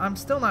swan, I'm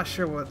still not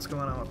sure what's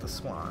going on with the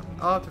swan.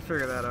 I'll have to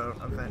figure that out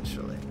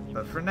eventually.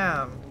 But for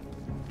now,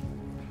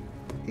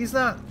 he's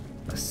not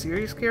a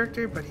serious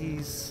character, but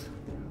he's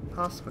a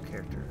possible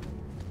character.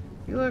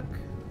 You look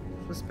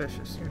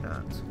suspicious. You're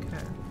not.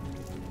 Okay.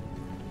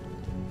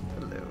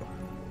 Hello.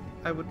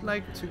 I would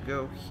like to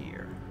go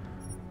here.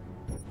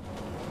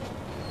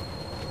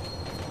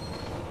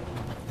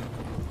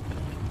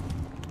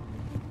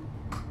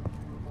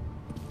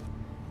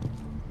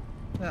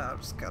 Oh,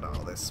 I've just got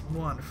all this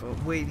wonderful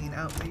waiting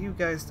out that you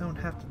guys don't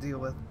have to deal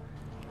with.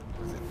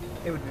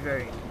 It would be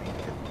very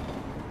inconvenient.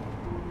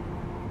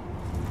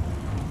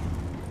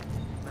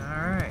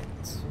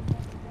 Alright.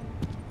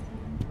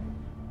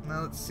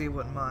 Now let's see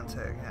what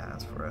Montag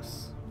has for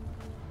us.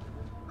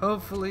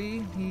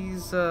 Hopefully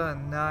he's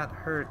not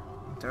hurt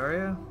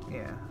Daria?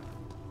 Yeah.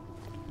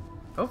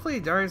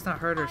 Hopefully Daria's not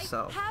hurt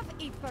herself. I have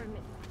a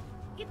permit.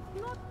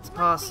 It's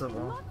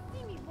possible.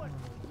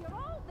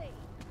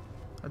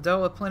 I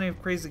dealt with plenty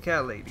of crazy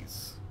cat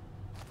ladies.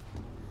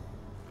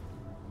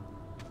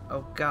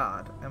 Oh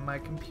god, and my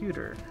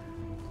computer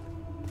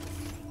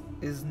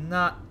is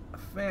not a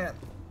fan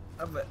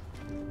of it.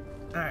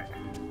 Alright.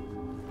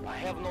 I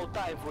have no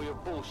time for your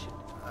bullshit.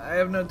 I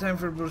have no time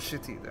for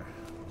bullshit either.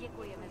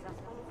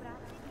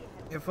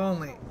 If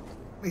only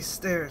these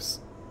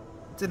stairs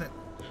didn't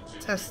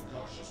test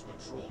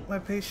my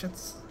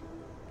patience.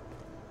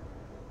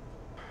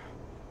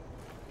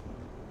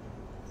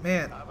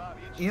 Man,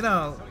 you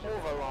know,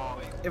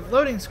 if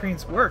loading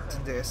screens worked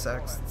in Deus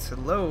Ex to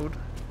load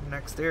the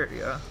next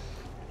area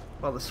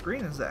while the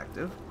screen is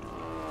active,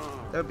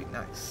 that would be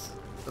nice.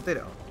 But they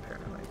don't,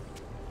 apparently.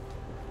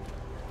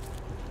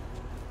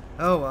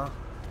 Oh well.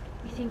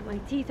 I think my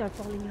teeth are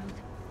falling out.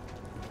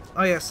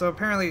 Oh yeah, so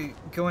apparently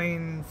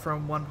going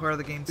from one part of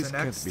the game to This the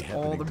next, can't be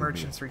all the happening to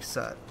merchants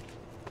reset.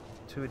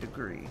 To a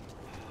degree.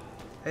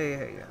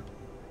 Hey, yeah.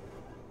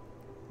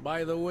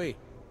 By the way,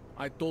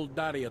 I told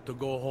Daria to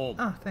go home.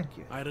 Oh, thank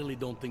you. I really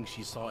don't think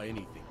she saw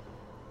anything.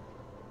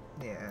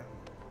 Yeah.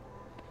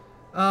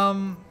 I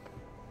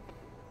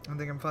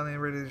think I'm finally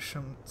ready to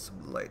show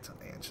some light on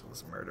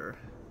Angela's murder.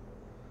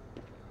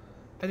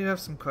 I do have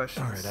some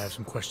questions. Alright, I have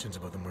some questions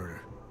about the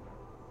murder.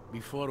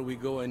 Before we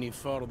go any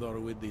further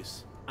with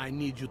this, I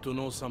need you to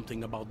know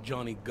something about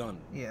Johnny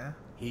Gunn. Yeah.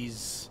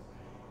 He's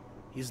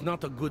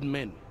not a good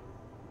man.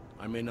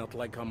 I may not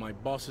like how my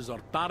bosses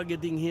are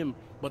targeting him,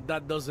 but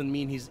that doesn't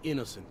mean he's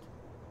innocent.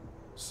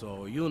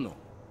 So, you know,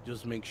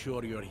 just make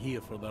sure you're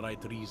here for the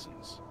right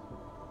reasons.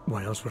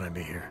 Why else would I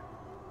be here?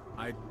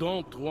 I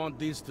don't want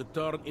this to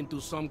turn into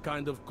some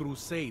kind of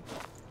crusade.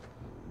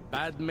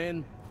 Bad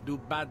men do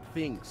bad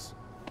things.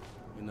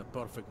 In a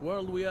perfect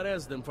world, we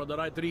arrest them for the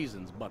right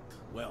reasons, but,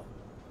 well,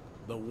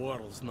 the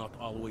world's not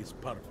always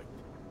perfect.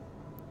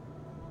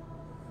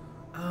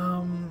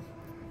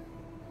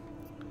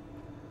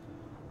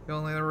 You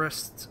only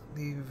arrest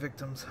the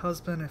victim's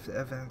husband if the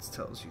evidence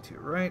tells you to,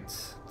 right?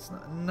 It's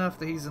not enough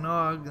that he's an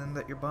AUG and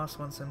that your boss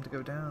wants him to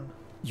go down.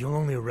 You'll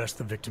only arrest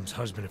the victim's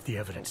husband if the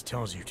evidence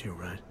tells you to,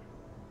 right?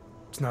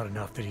 It's not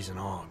enough that he's an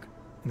AUG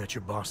and that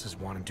your bosses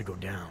want him to go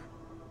down.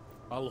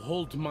 I'll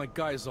hold my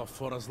guys off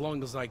for as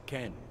long as I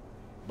can.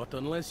 But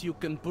unless you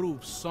can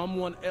prove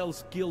someone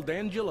else killed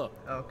Angela,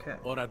 okay,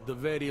 or at the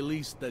very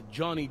least that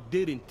Johnny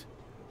didn't,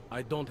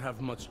 I don't have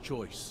much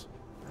choice.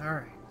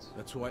 Alright.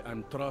 That's why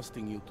I'm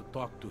trusting you to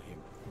talk to him.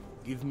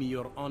 Give me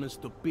your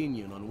honest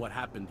opinion on what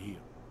happened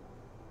here.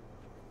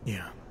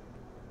 Yeah.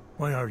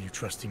 Why are you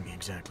trusting me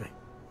exactly?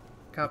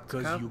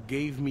 Because you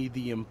gave me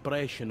the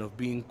impression of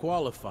being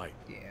qualified.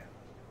 Yeah.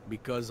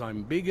 Because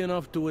I'm big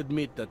enough to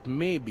admit that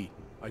maybe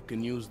I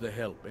can use the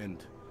help,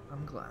 and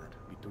I'm glad.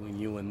 Between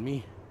you and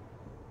me,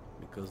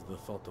 because the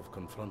thought of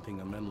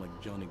confronting a man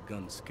like Johnny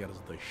Gunn scares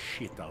the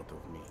shit out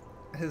of me.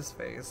 His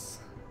face.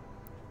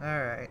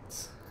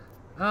 Alright.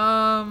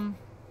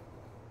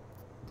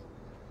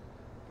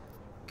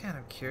 Kind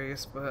of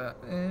curious, but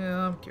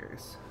yeah, I'm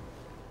curious.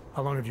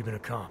 How long have you been a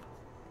cop?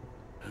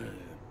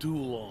 Too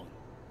long.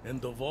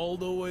 And of all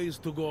the ways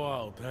to go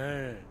out,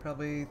 eh?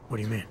 Probably. What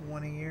do you mean?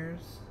 20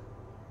 years?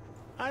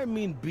 I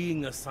mean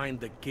being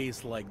assigned a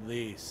case like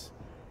this.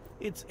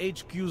 It's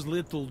HQ's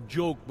little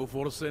joke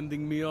before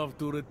sending me off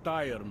to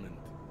retirement.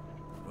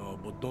 Oh,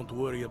 but don't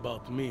worry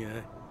about me,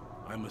 eh?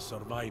 I'm a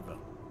survivor.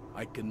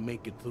 I can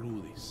make it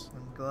through this.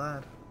 I'm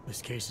glad.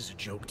 This case is a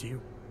joke to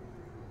you?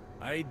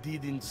 I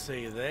didn't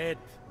say that.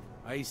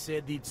 I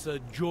said it's a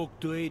joke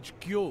to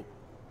HQ.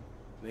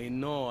 They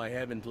know I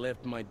haven't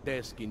left my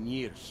desk in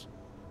years.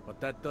 But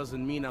that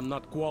doesn't mean I'm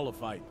not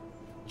qualified.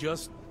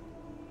 Just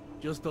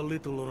a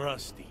little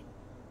rusty.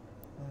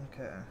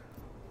 Okay.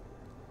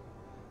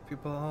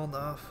 People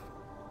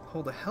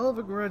hold a hell of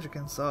a grudge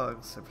against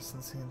Oggs ever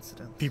since the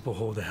incident. People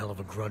hold a hell of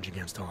a grudge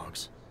against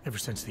Oggs ever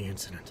since the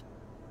incident.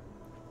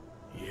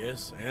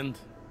 Yes, and?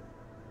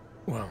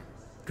 Well,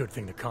 good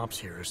thing the cops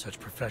here are such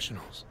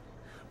professionals.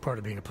 Part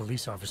of being a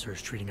police officer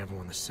is treating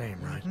everyone the same,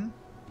 right?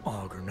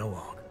 Ogg or no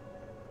Ogg.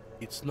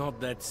 It's not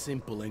that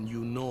simple, and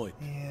you know it.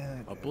 Yeah.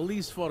 A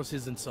police force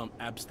isn't some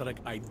abstract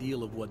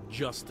ideal of what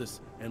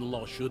justice and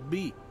law should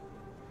be.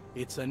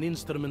 It's an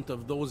instrument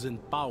of those in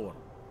power.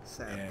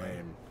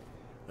 Sadly.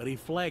 A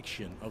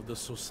reflection of the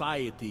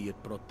society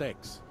it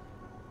protects.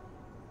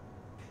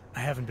 I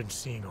haven't been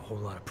seeing a whole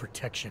lot of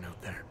protection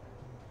out there.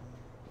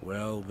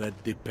 Well,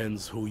 that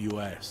depends who you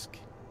ask.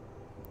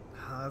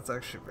 That's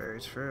actually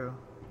very true.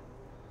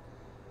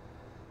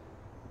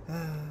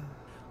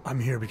 I'm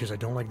here because I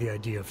don't like the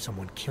idea of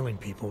someone killing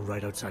people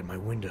right outside my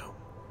window.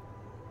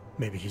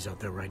 Maybe he's out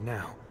there right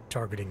now,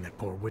 targeting that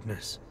poor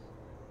witness.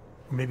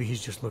 Or maybe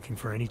he's just looking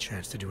for any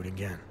chance to do it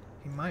again.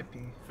 He might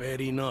be. Fair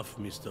enough,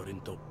 Mr.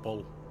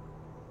 Interpol.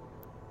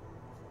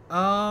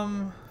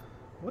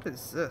 What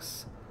is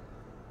this?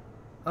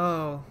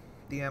 Oh,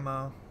 the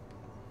ammo.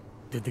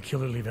 Did the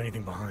killer leave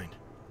anything behind?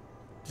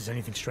 Does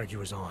anything strike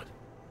you as odd?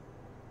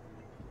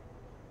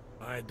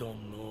 I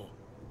don't know.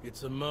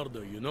 It's a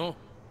murder, you know?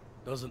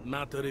 Doesn't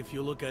matter if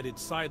you look at it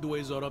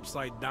sideways or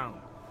upside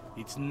down.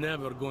 It's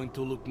never going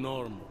to look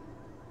normal.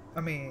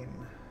 I mean...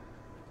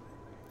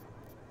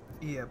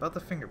 yeah, about the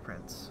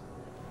fingerprints.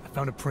 I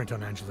found a print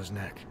on Angela's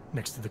neck,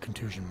 next to the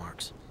contusion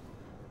marks.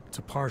 It's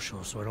a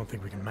partial, so I don't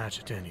think we can match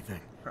it to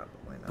anything.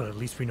 Probably not. But at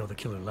least we know the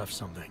killer left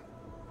something,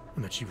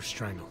 and that she was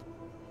strangled.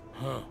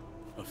 Huh,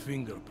 a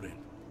fingerprint.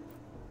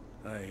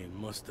 I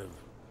must have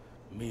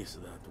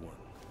missed that one.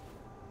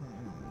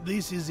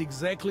 This is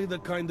exactly the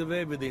kind of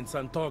evidence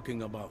I'm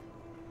talking about.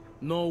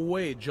 No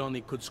way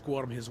Johnny could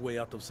squirm his way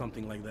out of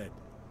something like that.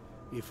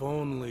 If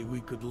only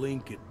we could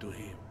link it to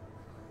him.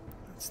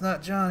 It's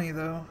not Johnny,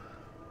 though.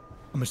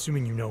 I'm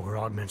assuming you know her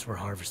augments were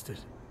harvested.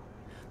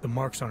 The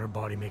marks on her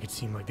body make it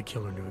seem like the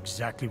killer knew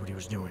exactly what he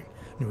was doing,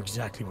 knew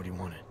exactly what he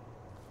wanted.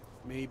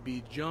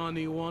 Maybe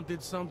Johnny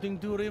wanted something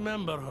to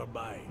remember her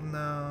by.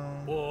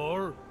 No.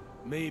 Or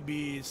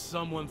maybe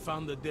someone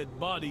found a dead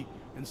body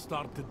and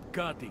started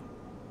cutting.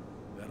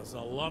 There's a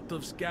lot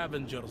of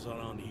scavengers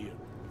around here.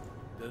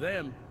 To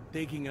them,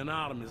 taking an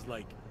arm is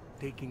like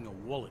taking a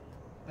wallet.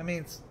 I mean,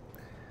 it's...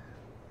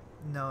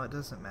 no, it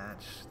doesn't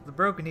match. The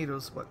broken needle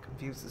is what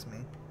confuses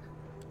me.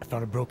 I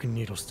found a broken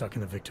needle stuck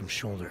in the victim's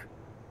shoulder.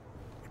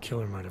 The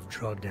killer might have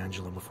drugged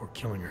Angela before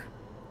killing her.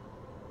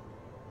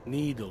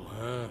 Needle,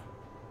 huh?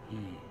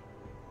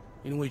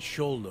 In which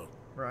shoulder?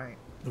 Right.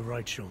 The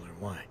right shoulder,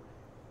 why?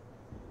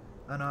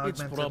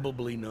 Unaugmented. It's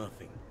probably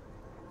nothing.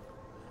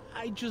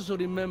 I just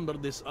remember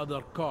this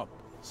other cop,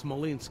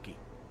 Smolinski.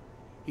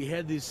 He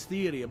had this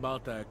theory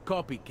about a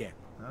copycat.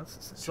 That's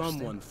interesting.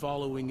 Someone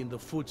following in the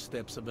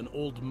footsteps of an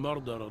old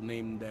murderer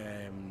named,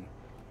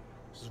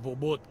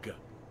 Svobotka.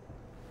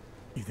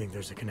 You think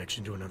there's a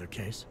connection to another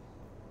case?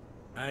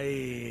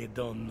 I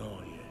don't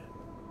know yet.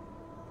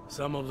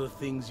 Some of the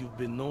things you've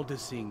been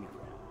noticing,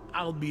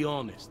 I'll be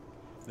honest,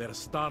 they're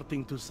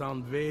starting to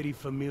sound very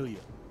familiar.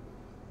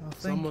 Well,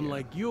 Someone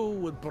like you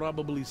would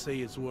probably say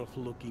it's worth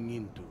looking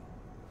into.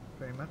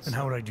 Very much. And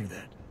how would I do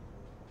that?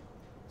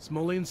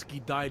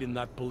 Smolinski died in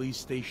that police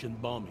station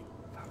bombing.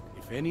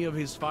 If any of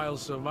his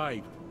files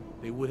survived,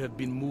 they would have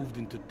been moved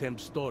into temp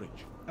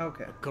storage.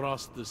 Okay.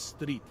 Across the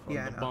street from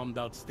the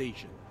bombed-out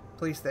station.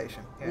 Police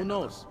station. Yeah, Who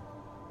knows?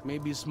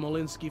 Maybe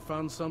Smolinski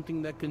found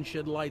something that can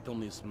shed light on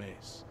this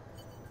mess.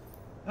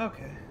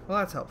 Okay. Well,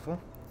 that's helpful.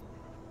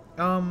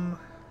 Crime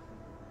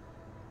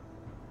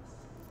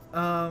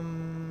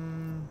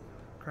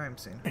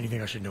scene.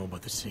 Anything I should know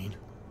about the scene?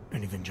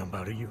 Anything jump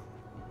out at you?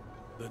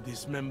 The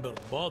dismembered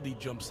body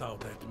jumps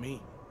out at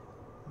me.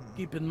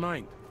 Keep in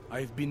mind,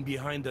 I've been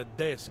behind a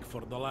desk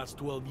for the last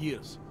 12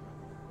 years.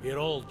 It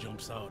all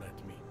jumps out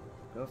at me.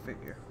 Go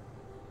figure.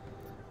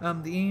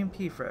 The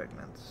EMP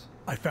fragments.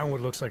 I found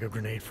what looks like a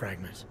grenade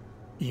fragment.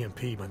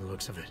 EMP by the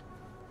looks of it.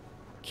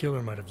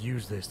 Killer might have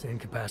used this to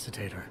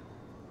incapacitate her.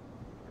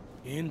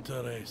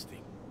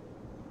 Interesting.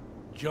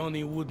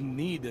 Johnny wouldn't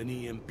need an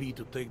EMP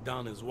to take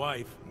down his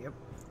wife. Yep.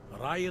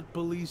 Riot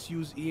police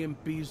use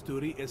EMPs to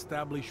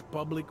re-establish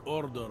public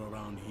order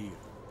around here.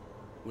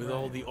 With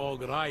all the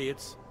Ogg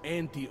riots,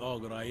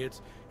 anti-Ogg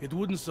riots, it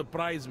wouldn't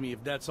surprise me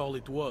if that's all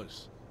it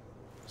was.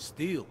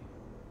 Still,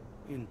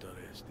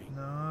 interesting.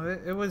 No,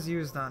 it was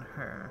used on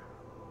her.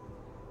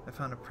 I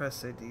found a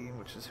press ID,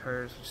 which is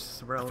hers, which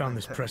is relevant. I found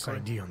this press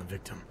ID on the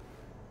victim.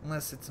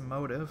 Unless it's a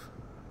motive.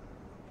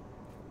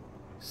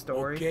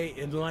 Story. Okay,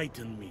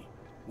 enlighten me.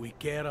 We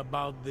care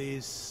about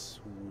this...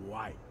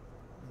 why?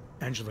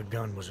 Angela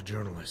Gunn was a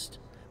journalist.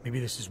 Maybe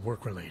this is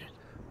work-related.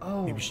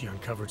 Oh. Maybe she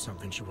uncovered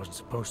something she wasn't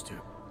supposed to.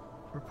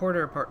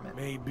 Reporter apartment.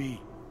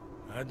 Maybe.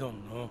 I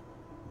don't know.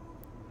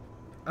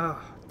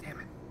 Oh, damn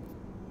it.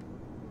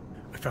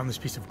 I found this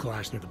piece of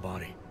glass near the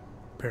body.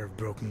 A pair of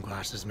broken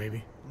glasses,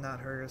 maybe? Not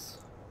hers.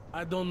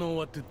 I don't know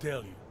what to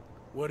tell you.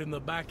 We're in the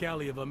back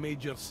alley of a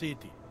major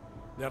city.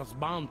 There's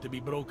bound to be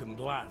broken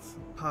glass.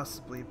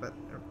 Possibly, but...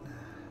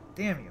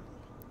 damn you.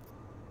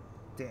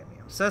 Damn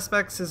you.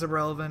 Suspects is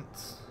irrelevant.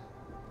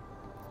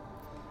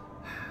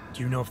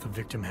 Do you know if the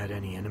victim had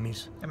any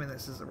enemies? I mean,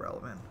 this is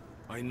irrelevant.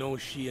 I know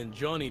she and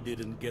Johnny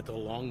didn't get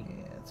along.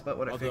 Yeah, it's about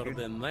what I Other figured.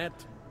 than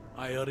that,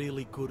 I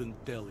really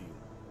couldn't tell you.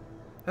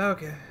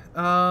 Okay,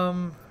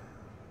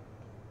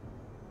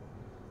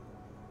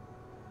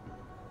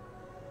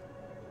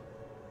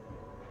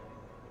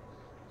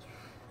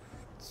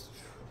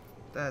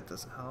 that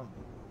doesn't help.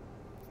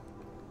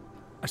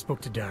 I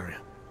spoke to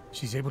Daria.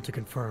 She's able to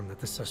confirm that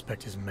the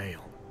suspect is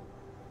male.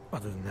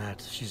 Other than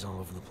that, she's all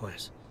over the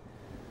place.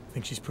 I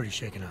think she's pretty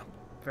shaken up.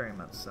 Very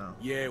much so.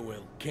 Yeah,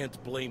 well,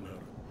 can't blame her.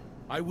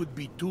 I would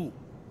be too.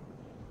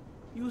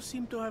 You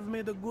seem to have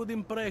made a good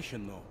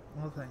impression, though.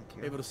 Well, thank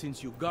you. Ever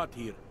since you got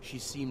here, she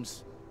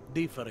seems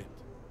different,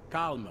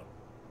 calmer.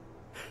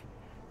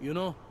 You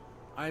know,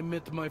 I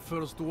met my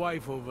first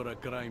wife over a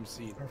crime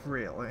scene.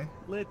 Really?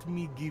 Let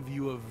me give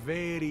you a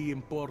very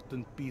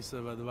important piece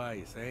of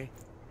advice, eh?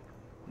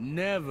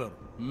 Never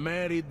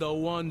marry the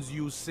ones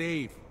you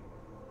save.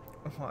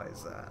 Why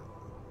is that?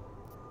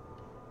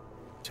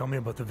 Tell me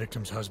about the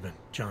victim's husband,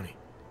 Johnny.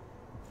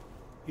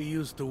 He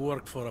used to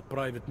work for a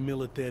private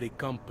military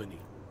company,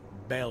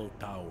 Bell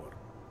Tower.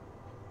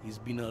 He's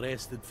been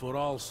arrested for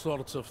all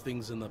sorts of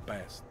things in the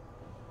past.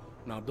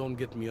 Now, don't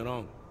get me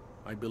wrong.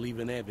 I believe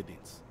in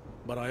evidence.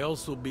 But I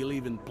also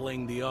believe in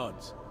playing the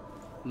odds.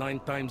 9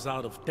 times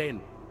out of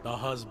 10, the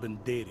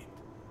husband did it.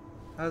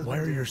 Why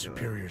are your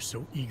superiors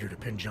so eager to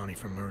pin Johnny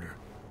for murder?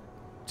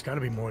 It's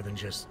gotta be more than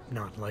just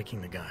not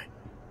liking the guy.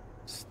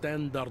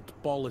 Standard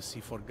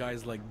policy for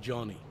guys like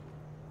Johnny.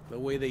 The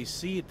way they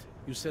see it,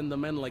 you send a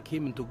man like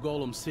him into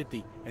Golem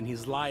City, and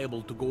he's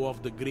liable to go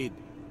off the grid,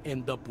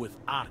 end up with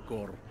Ark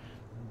or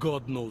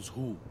God knows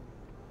who.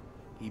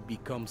 He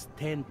becomes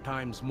 10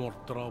 times more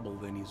trouble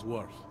than he's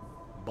worth.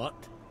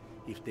 But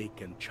if they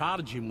can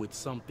charge him with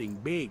something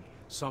big,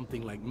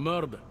 something like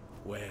murder,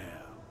 well,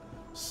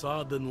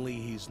 suddenly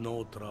he's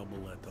no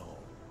trouble at all.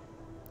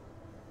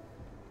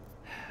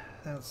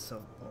 That's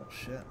so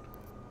bullshit.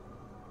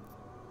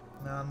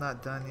 No, I'm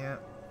not done yet.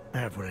 I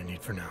have what I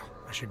need for now.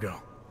 I should go.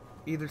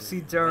 Either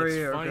see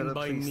Daria or That's go to the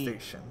fine by police me.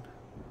 station.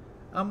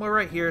 We're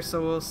right here,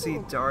 so we'll see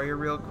Daria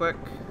real quick.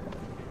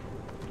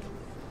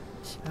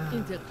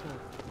 Interpol.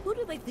 Who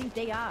do they think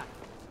they are?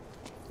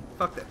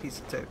 Fuck that piece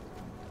of tape.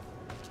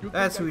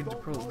 That's who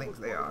Interpol thinks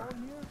they are.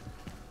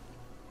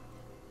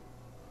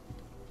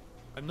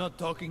 I'm not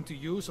talking to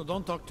you, so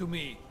don't talk to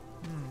me.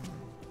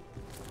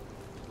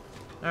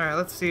 Alright,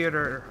 let's see at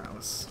her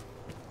house.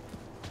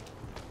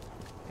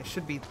 It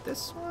should be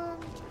this one?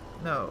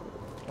 No,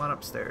 one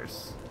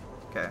upstairs.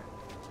 Okay.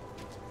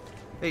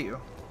 Hey, you.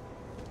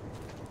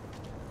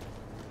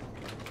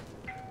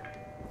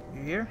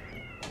 You here?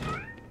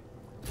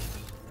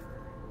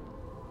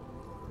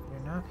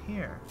 You're not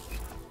here.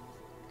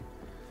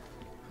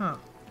 Huh.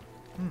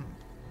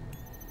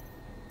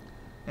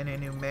 Any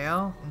new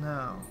mail?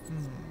 No.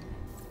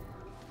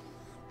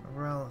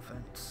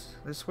 Irrelevant.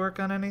 This work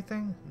on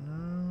anything?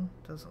 No,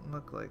 doesn't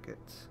look like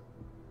it.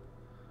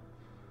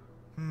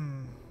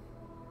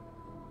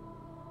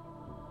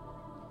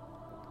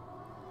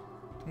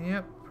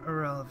 Yep,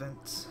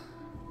 irrelevant.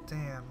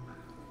 Damn.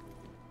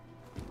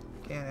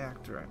 Can't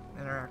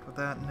interact with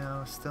that.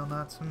 No, still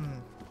not.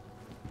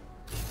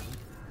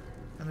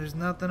 And there's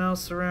nothing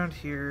else around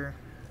here.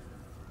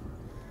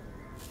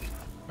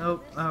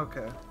 Nope.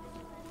 Okay.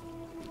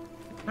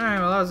 Alright,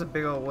 well that was a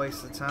big old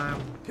waste of time.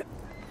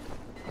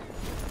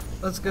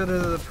 Let's go to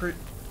the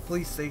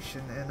police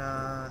station in,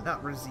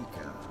 not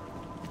Rosika.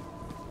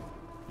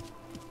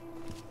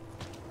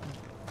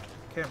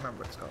 Can't remember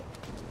what it's called.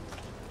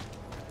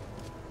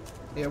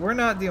 Yeah, we're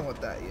not dealing with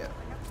that yet.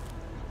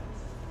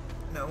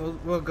 No,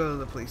 we'll go to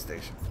the police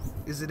station.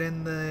 Is it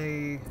in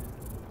the...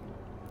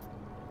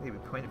 maybe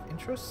point of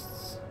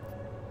interests?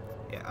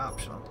 Yeah,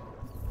 optional.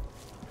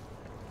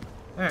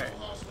 Alright.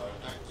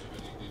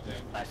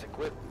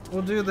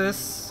 We'll do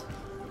this.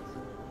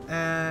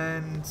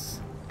 And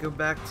go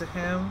back to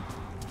him.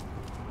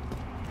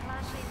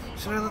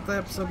 Should I let the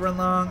episode run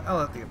long? I'll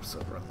let the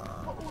episode run long.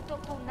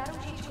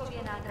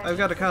 I've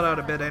got to cut out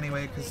a bit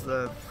anyway because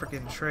the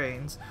freaking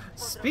trains.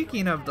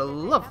 Speaking of the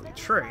lovely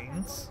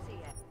trains.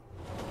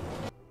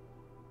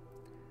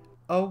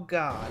 Oh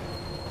god.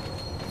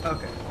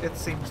 Okay, it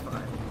seems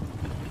fine.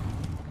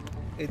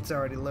 It's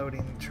already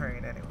loading the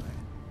train anyway.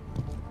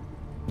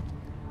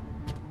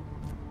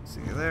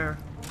 See you there.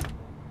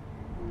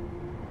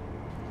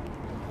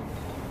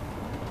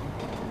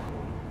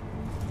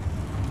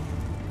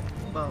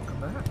 Welcome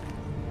back,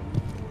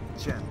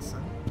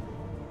 Jensen.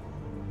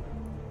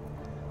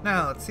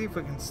 Now, let's see if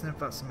we can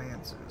sniff out some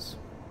answers.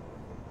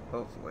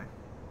 Hopefully.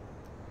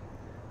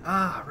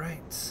 Ah,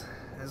 right.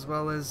 As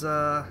well as,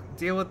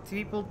 deal with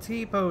people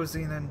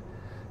T-posing and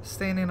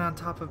standing on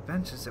top of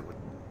benches, it would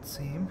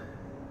seem.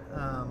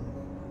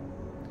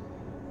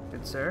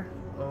 Good sir.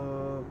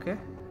 Okay.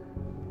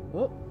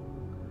 Oh.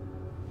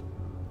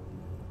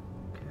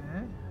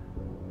 Okay.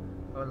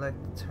 I would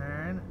like to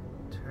turn.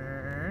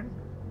 Turn.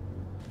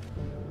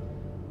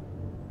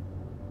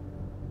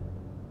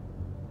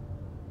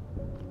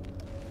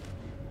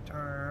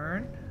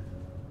 Turn.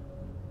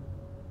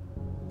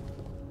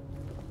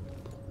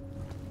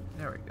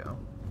 There we go.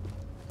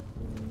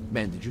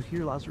 Man, did you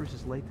hear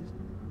Lazarus's latest?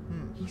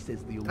 He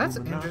says the That's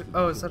Illuminati. interesting.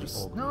 Oh, is that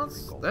a... No,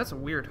 that's a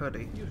weird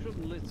hoodie.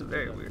 It's a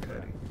very weird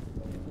hoodie.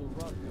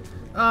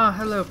 Ah,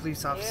 hello,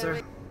 police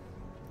officer.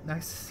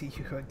 Nice to see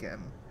you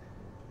again.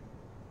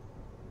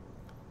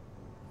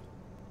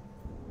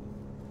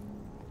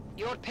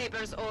 Your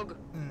papers, Og.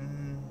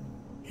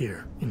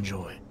 Here,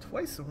 enjoy.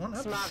 Twice in one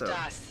episode. Smart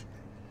ass.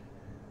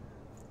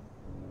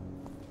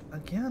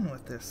 Again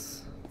with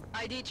this.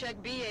 ID check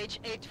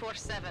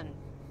BH847.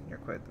 You're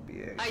quite the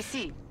BH. I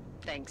see.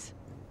 Thanks.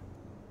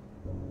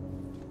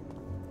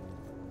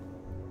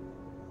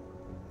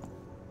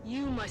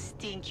 You must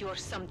think you're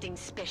something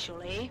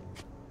special, eh?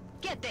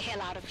 Get the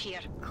hell out of here.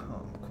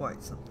 Oh,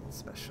 quite something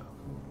special.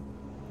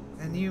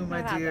 And you,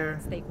 my dear,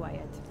 stay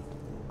quiet.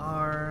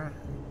 are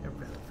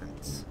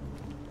irrelevant.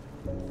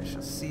 I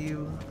shall see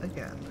you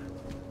again.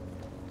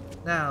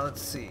 Now,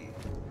 let's see.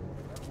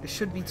 It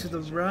should be to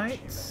the right.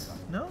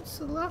 No, it's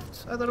to the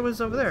left. I thought it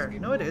was over there.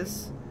 No, it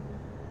is.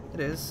 It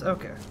is.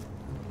 Okay.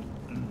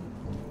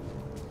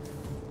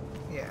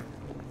 Yeah.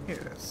 Here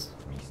it is.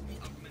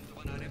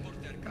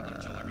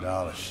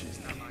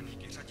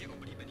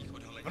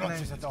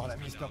 Proč se tohle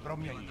místo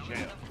promění, že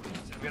jo?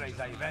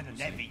 Vylejzaj ven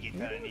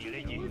neviditelný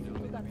lidi.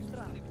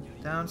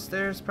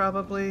 Downstairs,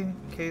 probably.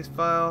 Case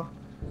file.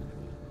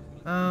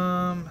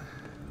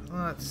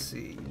 Let's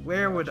see.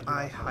 Where would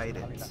I hide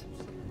it?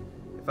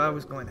 If I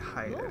was going to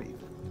hide anything.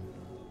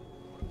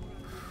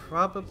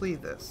 Probably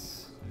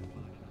this.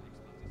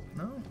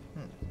 No?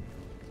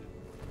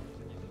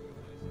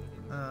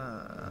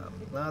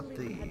 Not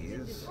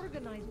these.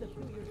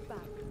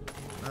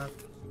 Not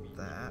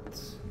that.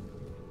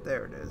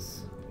 There it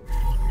is.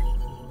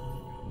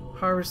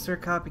 Harvester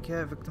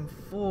Copycat Victim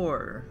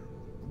 4.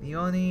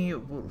 Leonie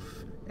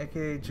Wolf,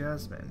 aka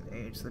Jasmine,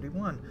 age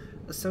 31.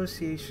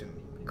 Association.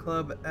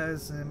 Club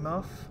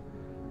Azimuth.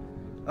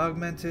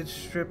 Augmented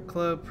Strip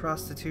Club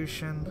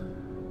Prostitution.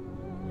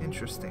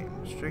 Interesting.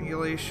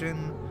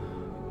 Strangulation.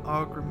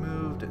 Aug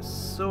removed as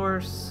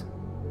source.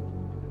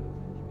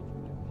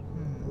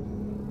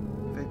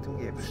 Victim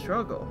gave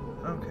struggle.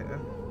 Okay.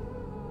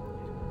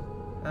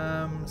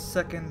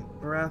 Second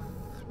breath.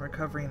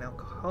 Recovering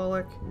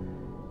alcoholic.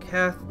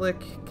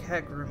 Catholic.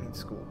 Cat grooming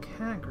school.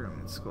 Cat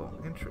grooming school.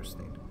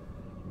 Interesting.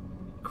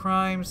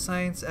 Crime,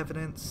 science,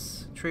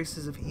 evidence.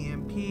 Traces of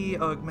EMP.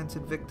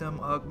 Augmented victim.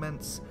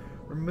 Augments.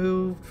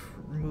 Removed.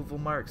 Removal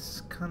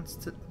marks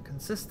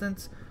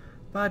consistent.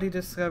 Body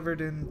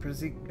discovered in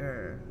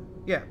Brazica.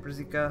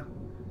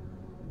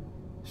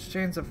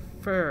 Strands of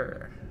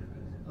fur.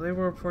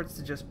 Label reports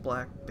to just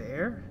black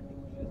bear.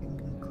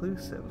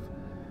 Inconclusive.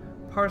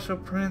 Partial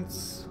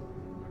prints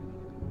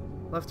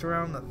left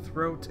around the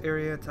throat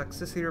area.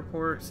 Toxicity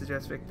report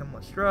suggests victim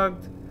was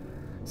drugged.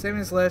 Same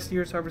as last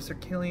year's harvester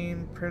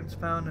killing. Prints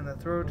found in the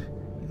throat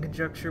in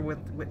conjunction with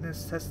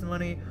witness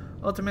testimony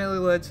ultimately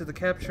led to the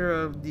capture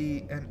of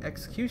and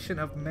execution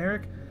of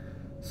Marek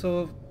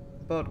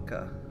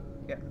Sobotka.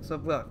 Yeah,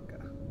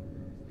 Sobotka,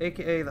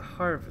 aka the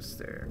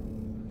Harvester.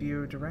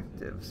 Bureau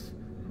directives.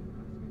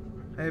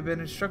 I have been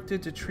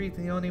instructed to treat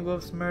Leonie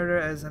Wolf's murder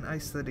as an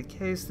isolated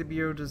case. The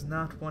Bureau does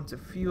not want to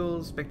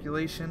fuel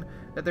speculation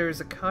that there is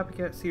a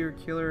copycat serial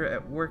killer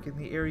at work in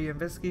the area.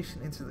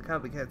 Investigation into the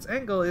copycat's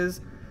angle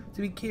is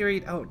to be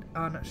carried out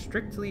on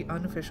strictly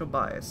unofficial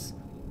bias.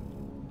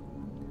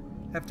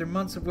 After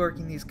months of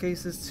working these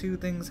cases, two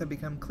things have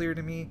become clear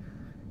to me.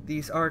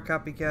 These are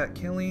copycat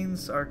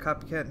killings. Our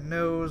copycat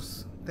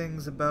knows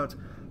things about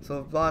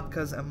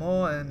Sovodka's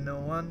MO, and no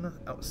one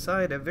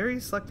outside a very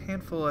select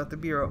handful at the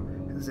Bureau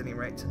has any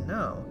right to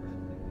know.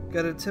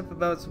 Got a tip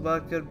about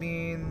Sovodka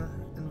being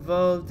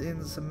involved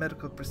in some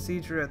medical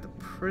procedure at the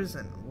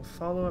prison. We'll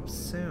follow up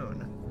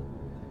soon.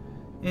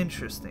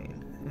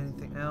 Interesting.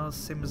 Anything else?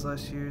 Same as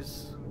last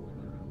year's.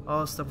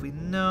 All stuff we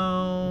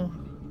know.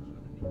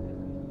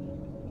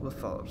 We'll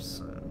follow up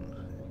soon.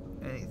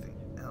 Anything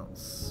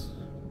else?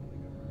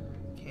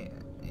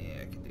 Can't.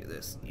 Yeah, I can do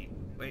this.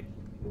 Wait.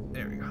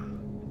 There we go.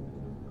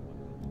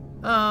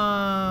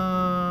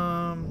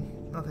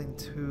 Nothing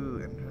too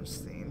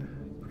interesting.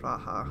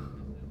 Praha.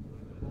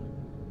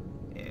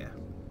 Yeah.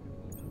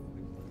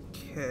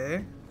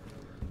 Okay.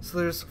 So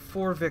there's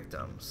 4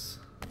 victims.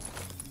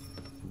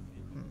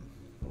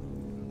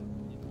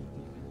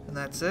 And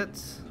that's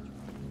it.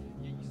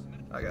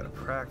 I gotta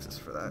practice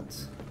for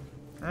that.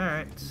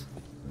 Alright.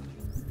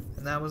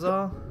 And that was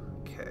all?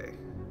 Okay.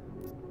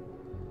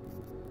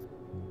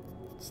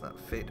 It's not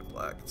Fade to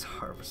Black, it's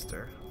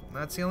Harvester. And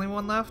that's the only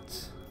one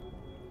left?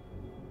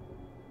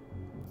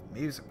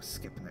 Music was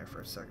skipping there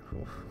for a second.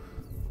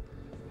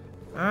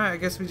 Alright, I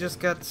guess we just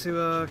got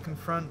to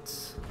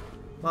confront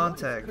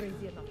Montag.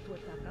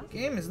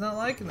 Game is not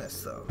liking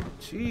this though.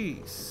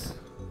 Jeez.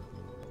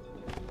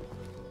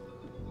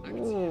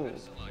 Ooh.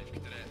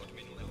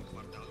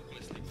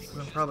 So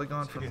I'm probably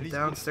going from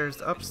downstairs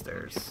to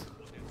upstairs.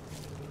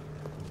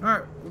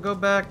 Alright, we'll go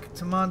back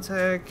to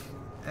Montag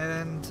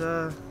and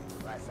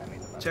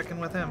check in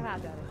with him.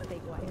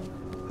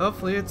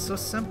 Hopefully it's so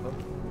simple.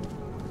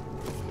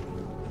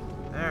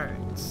 Alright.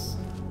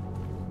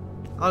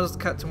 I'll just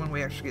cut to when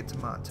we actually get to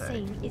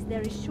Montag. Is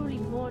there is surely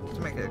more to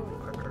make it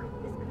quicker.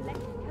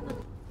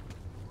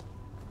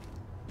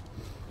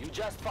 You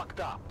just fucked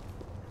up.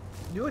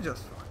 You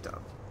just fucked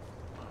up.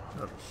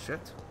 Little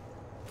shit.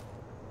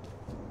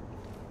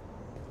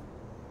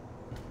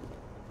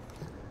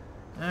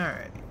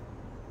 Alright.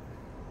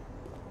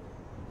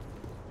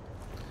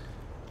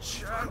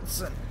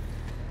 Jensen.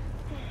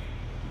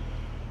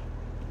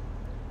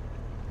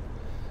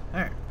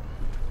 Alright.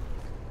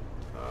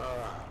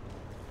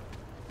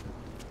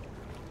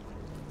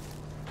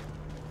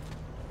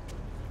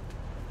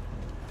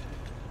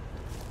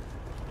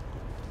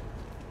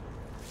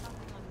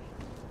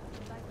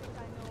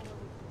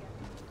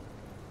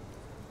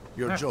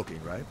 You're joking,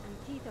 right?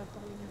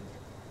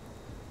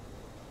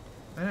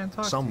 I didn't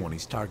talk Someone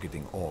is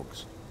targeting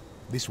Augs.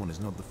 This one is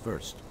not the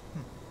first.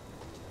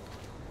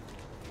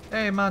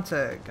 Hey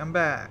Montag, I'm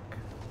back.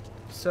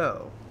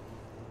 So,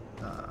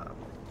 I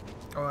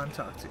want to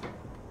talk to you.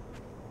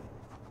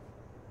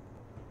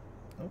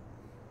 Oh.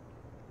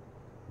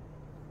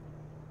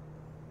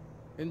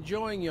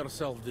 Enjoying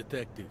yourself,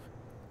 detective?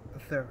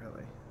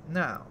 Thoroughly.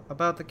 Now,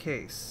 about the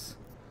case.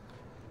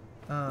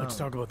 Let's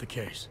talk about the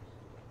case.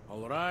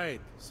 All right,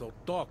 so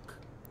talk.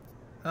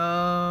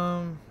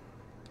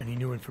 Any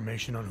new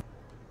information on?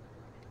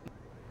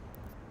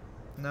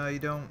 No, you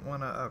don't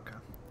want to. Okay.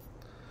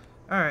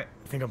 All right.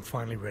 I think I'm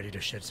finally ready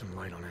to shed some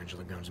light on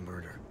Angela Gunn's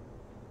murder.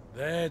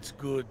 That's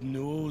good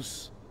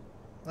news.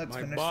 Let's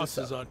My finish bosses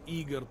this up. are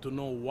eager to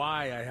know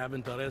why I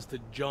haven't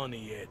arrested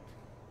Johnny yet.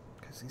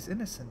 Because he's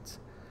innocent.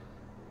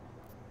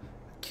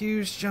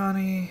 Accuse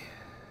Johnny.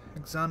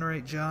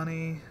 Exonerate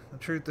Johnny. The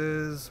truth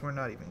is, we're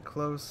not even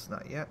close.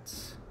 Not yet.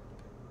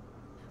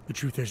 The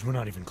truth is, we're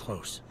not even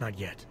close. Not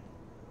yet.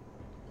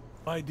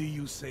 Why do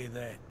you say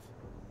that?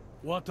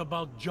 What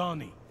about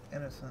Johnny?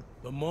 Innocent.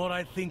 The more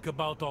I think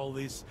about all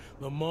this,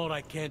 the more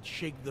I can't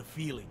shake the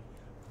feeling.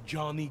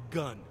 Johnny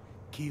Gunn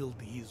killed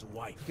his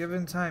wife.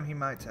 Given time, he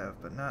might have,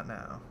 but not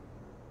now.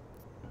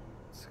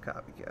 It's a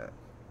copycat.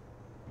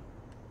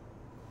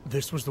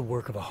 This was the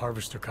work of a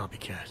harvester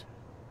copycat.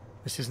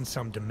 This isn't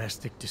some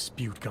domestic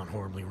dispute gone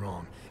horribly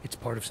wrong. It's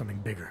part of something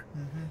bigger.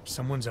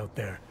 Someone's out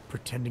there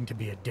pretending to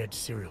be a dead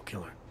serial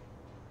killer.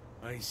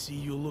 I see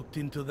you looked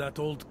into that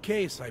old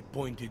case I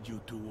pointed you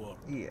toward.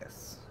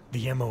 Yes.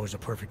 The MO is a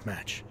perfect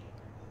match.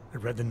 I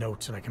read the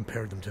notes and I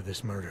compared them to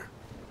this murder.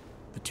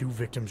 The two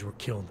victims were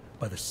killed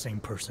by the same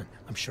person.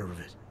 I'm sure of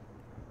it.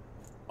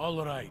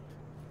 All right.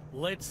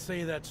 Let's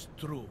say that's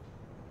true.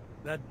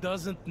 That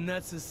doesn't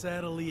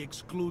necessarily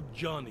exclude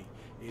Johnny.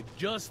 It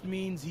just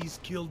means he's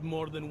killed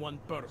more than one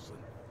person.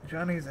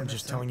 Johnny's innocent. I'm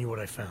just telling you what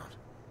I found.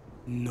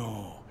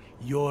 No,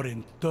 you're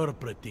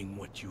interpreting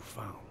what you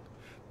found.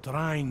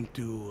 Trying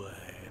to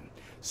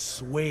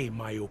sway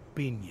my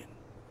opinion.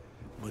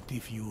 But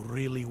if you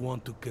really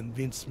want to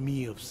convince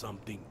me of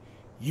something,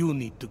 you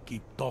need to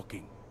keep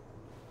talking.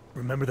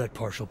 Remember that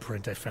partial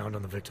print I found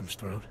on the victim's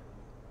throat?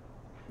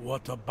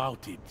 What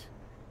about it?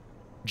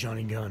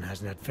 Johnny Gunn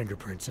hasn't had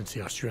fingerprints since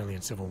the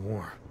Australian Civil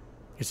War.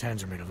 His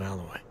hands are made of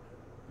alloy.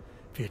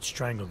 If he had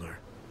strangled her,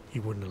 he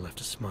wouldn't have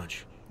left a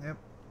smudge. Yep.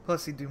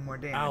 Plus he'd do more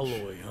damage.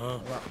 Alloy, huh?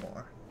 A lot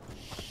more.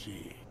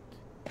 Shit.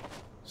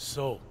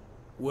 So,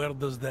 where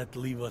does that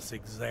leave us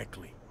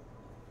exactly?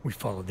 We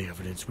followed the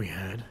evidence we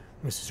had.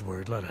 This is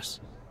where it led us.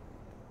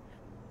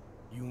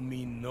 You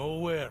mean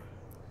nowhere?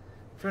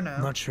 For now.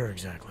 I'm not sure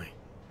exactly.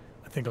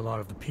 I think a lot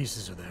of the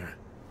pieces are there.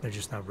 They're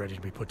just not ready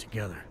to be put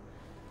together.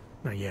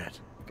 Not yet.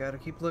 Gotta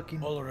keep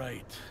looking. All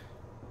right.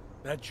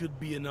 That should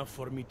be enough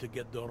for me to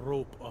get the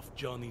rope off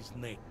Johnny's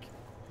neck.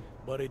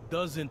 But it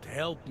doesn't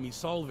help me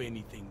solve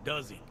anything,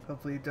 does it?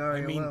 Hopefully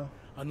Daria will.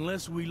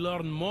 Unless we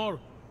learn more,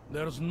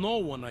 there's no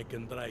one I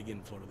can drag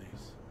in for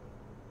this.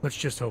 Let's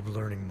just hope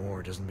learning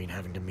more doesn't mean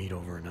having to meet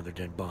over another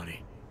dead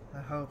body. I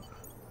hope.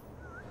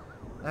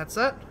 That's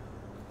it?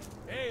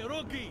 Hey,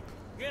 rookie!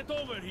 Get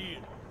over here!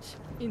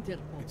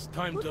 Interpol. It's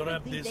time to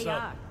wrap this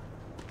up.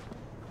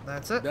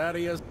 That's it?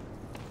 Darius.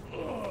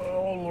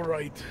 All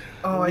right.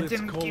 Oh, I Let's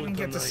didn't call even it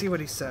get a to night. see what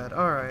he said.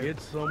 Alright. Get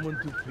someone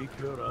to pick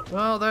her up.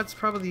 Well, that's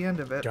probably the end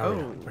of it.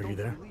 Daria, Oh. are you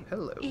there?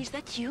 Hello. Is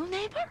that you,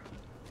 neighbor?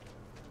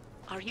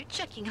 Are you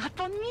checking up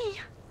on me?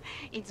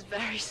 It's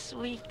very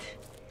sweet.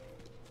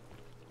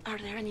 Are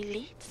there any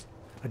leads?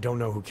 I don't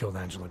know who killed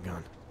Angela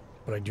Gunn,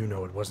 but I do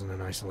know it wasn't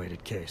an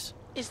isolated case.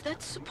 Is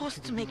that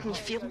supposed to make me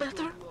feel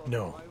better?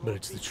 No, but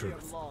it's the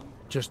truth.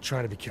 Just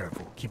try to be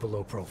careful. Keep a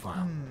low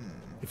profile.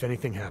 If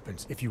anything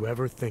happens, if you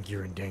ever think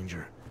you're in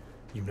danger,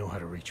 you know how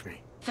to reach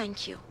me.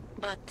 Thank you,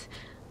 but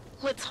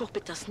let's hope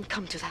it doesn't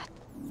come to that.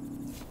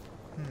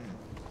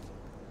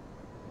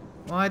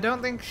 Well, I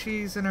don't think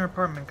she's in her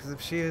apartment, because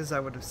if she is, I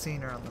would have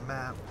seen her on the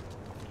map.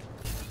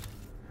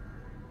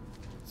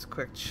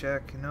 quick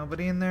check.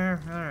 Nobody in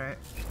there? Alright.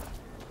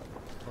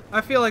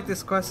 I feel like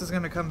this quest is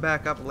going to come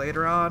back up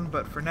later on,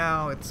 but for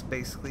now, it's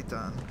basically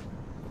done.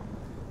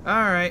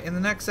 Alright, in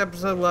the next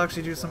episode, we'll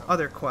actually do some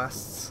other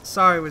quests.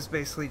 Sorry, it was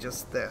basically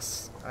just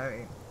this.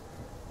 I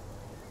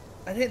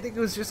didn't think it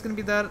was just going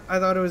to be that. I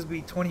thought it would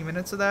be 20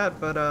 minutes of that,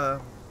 but,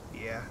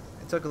 yeah.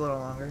 It took a little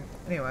longer.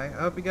 Anyway,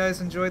 I hope you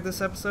guys enjoyed this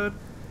episode.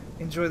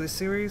 Enjoy the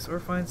series, or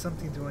find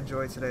something to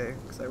enjoy today,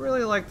 because I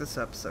really liked this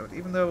episode,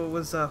 even though it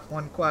was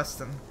one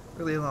quest and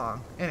really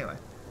long. Anyway,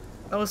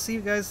 I will see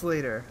you guys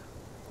later.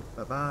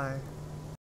 Bye-bye.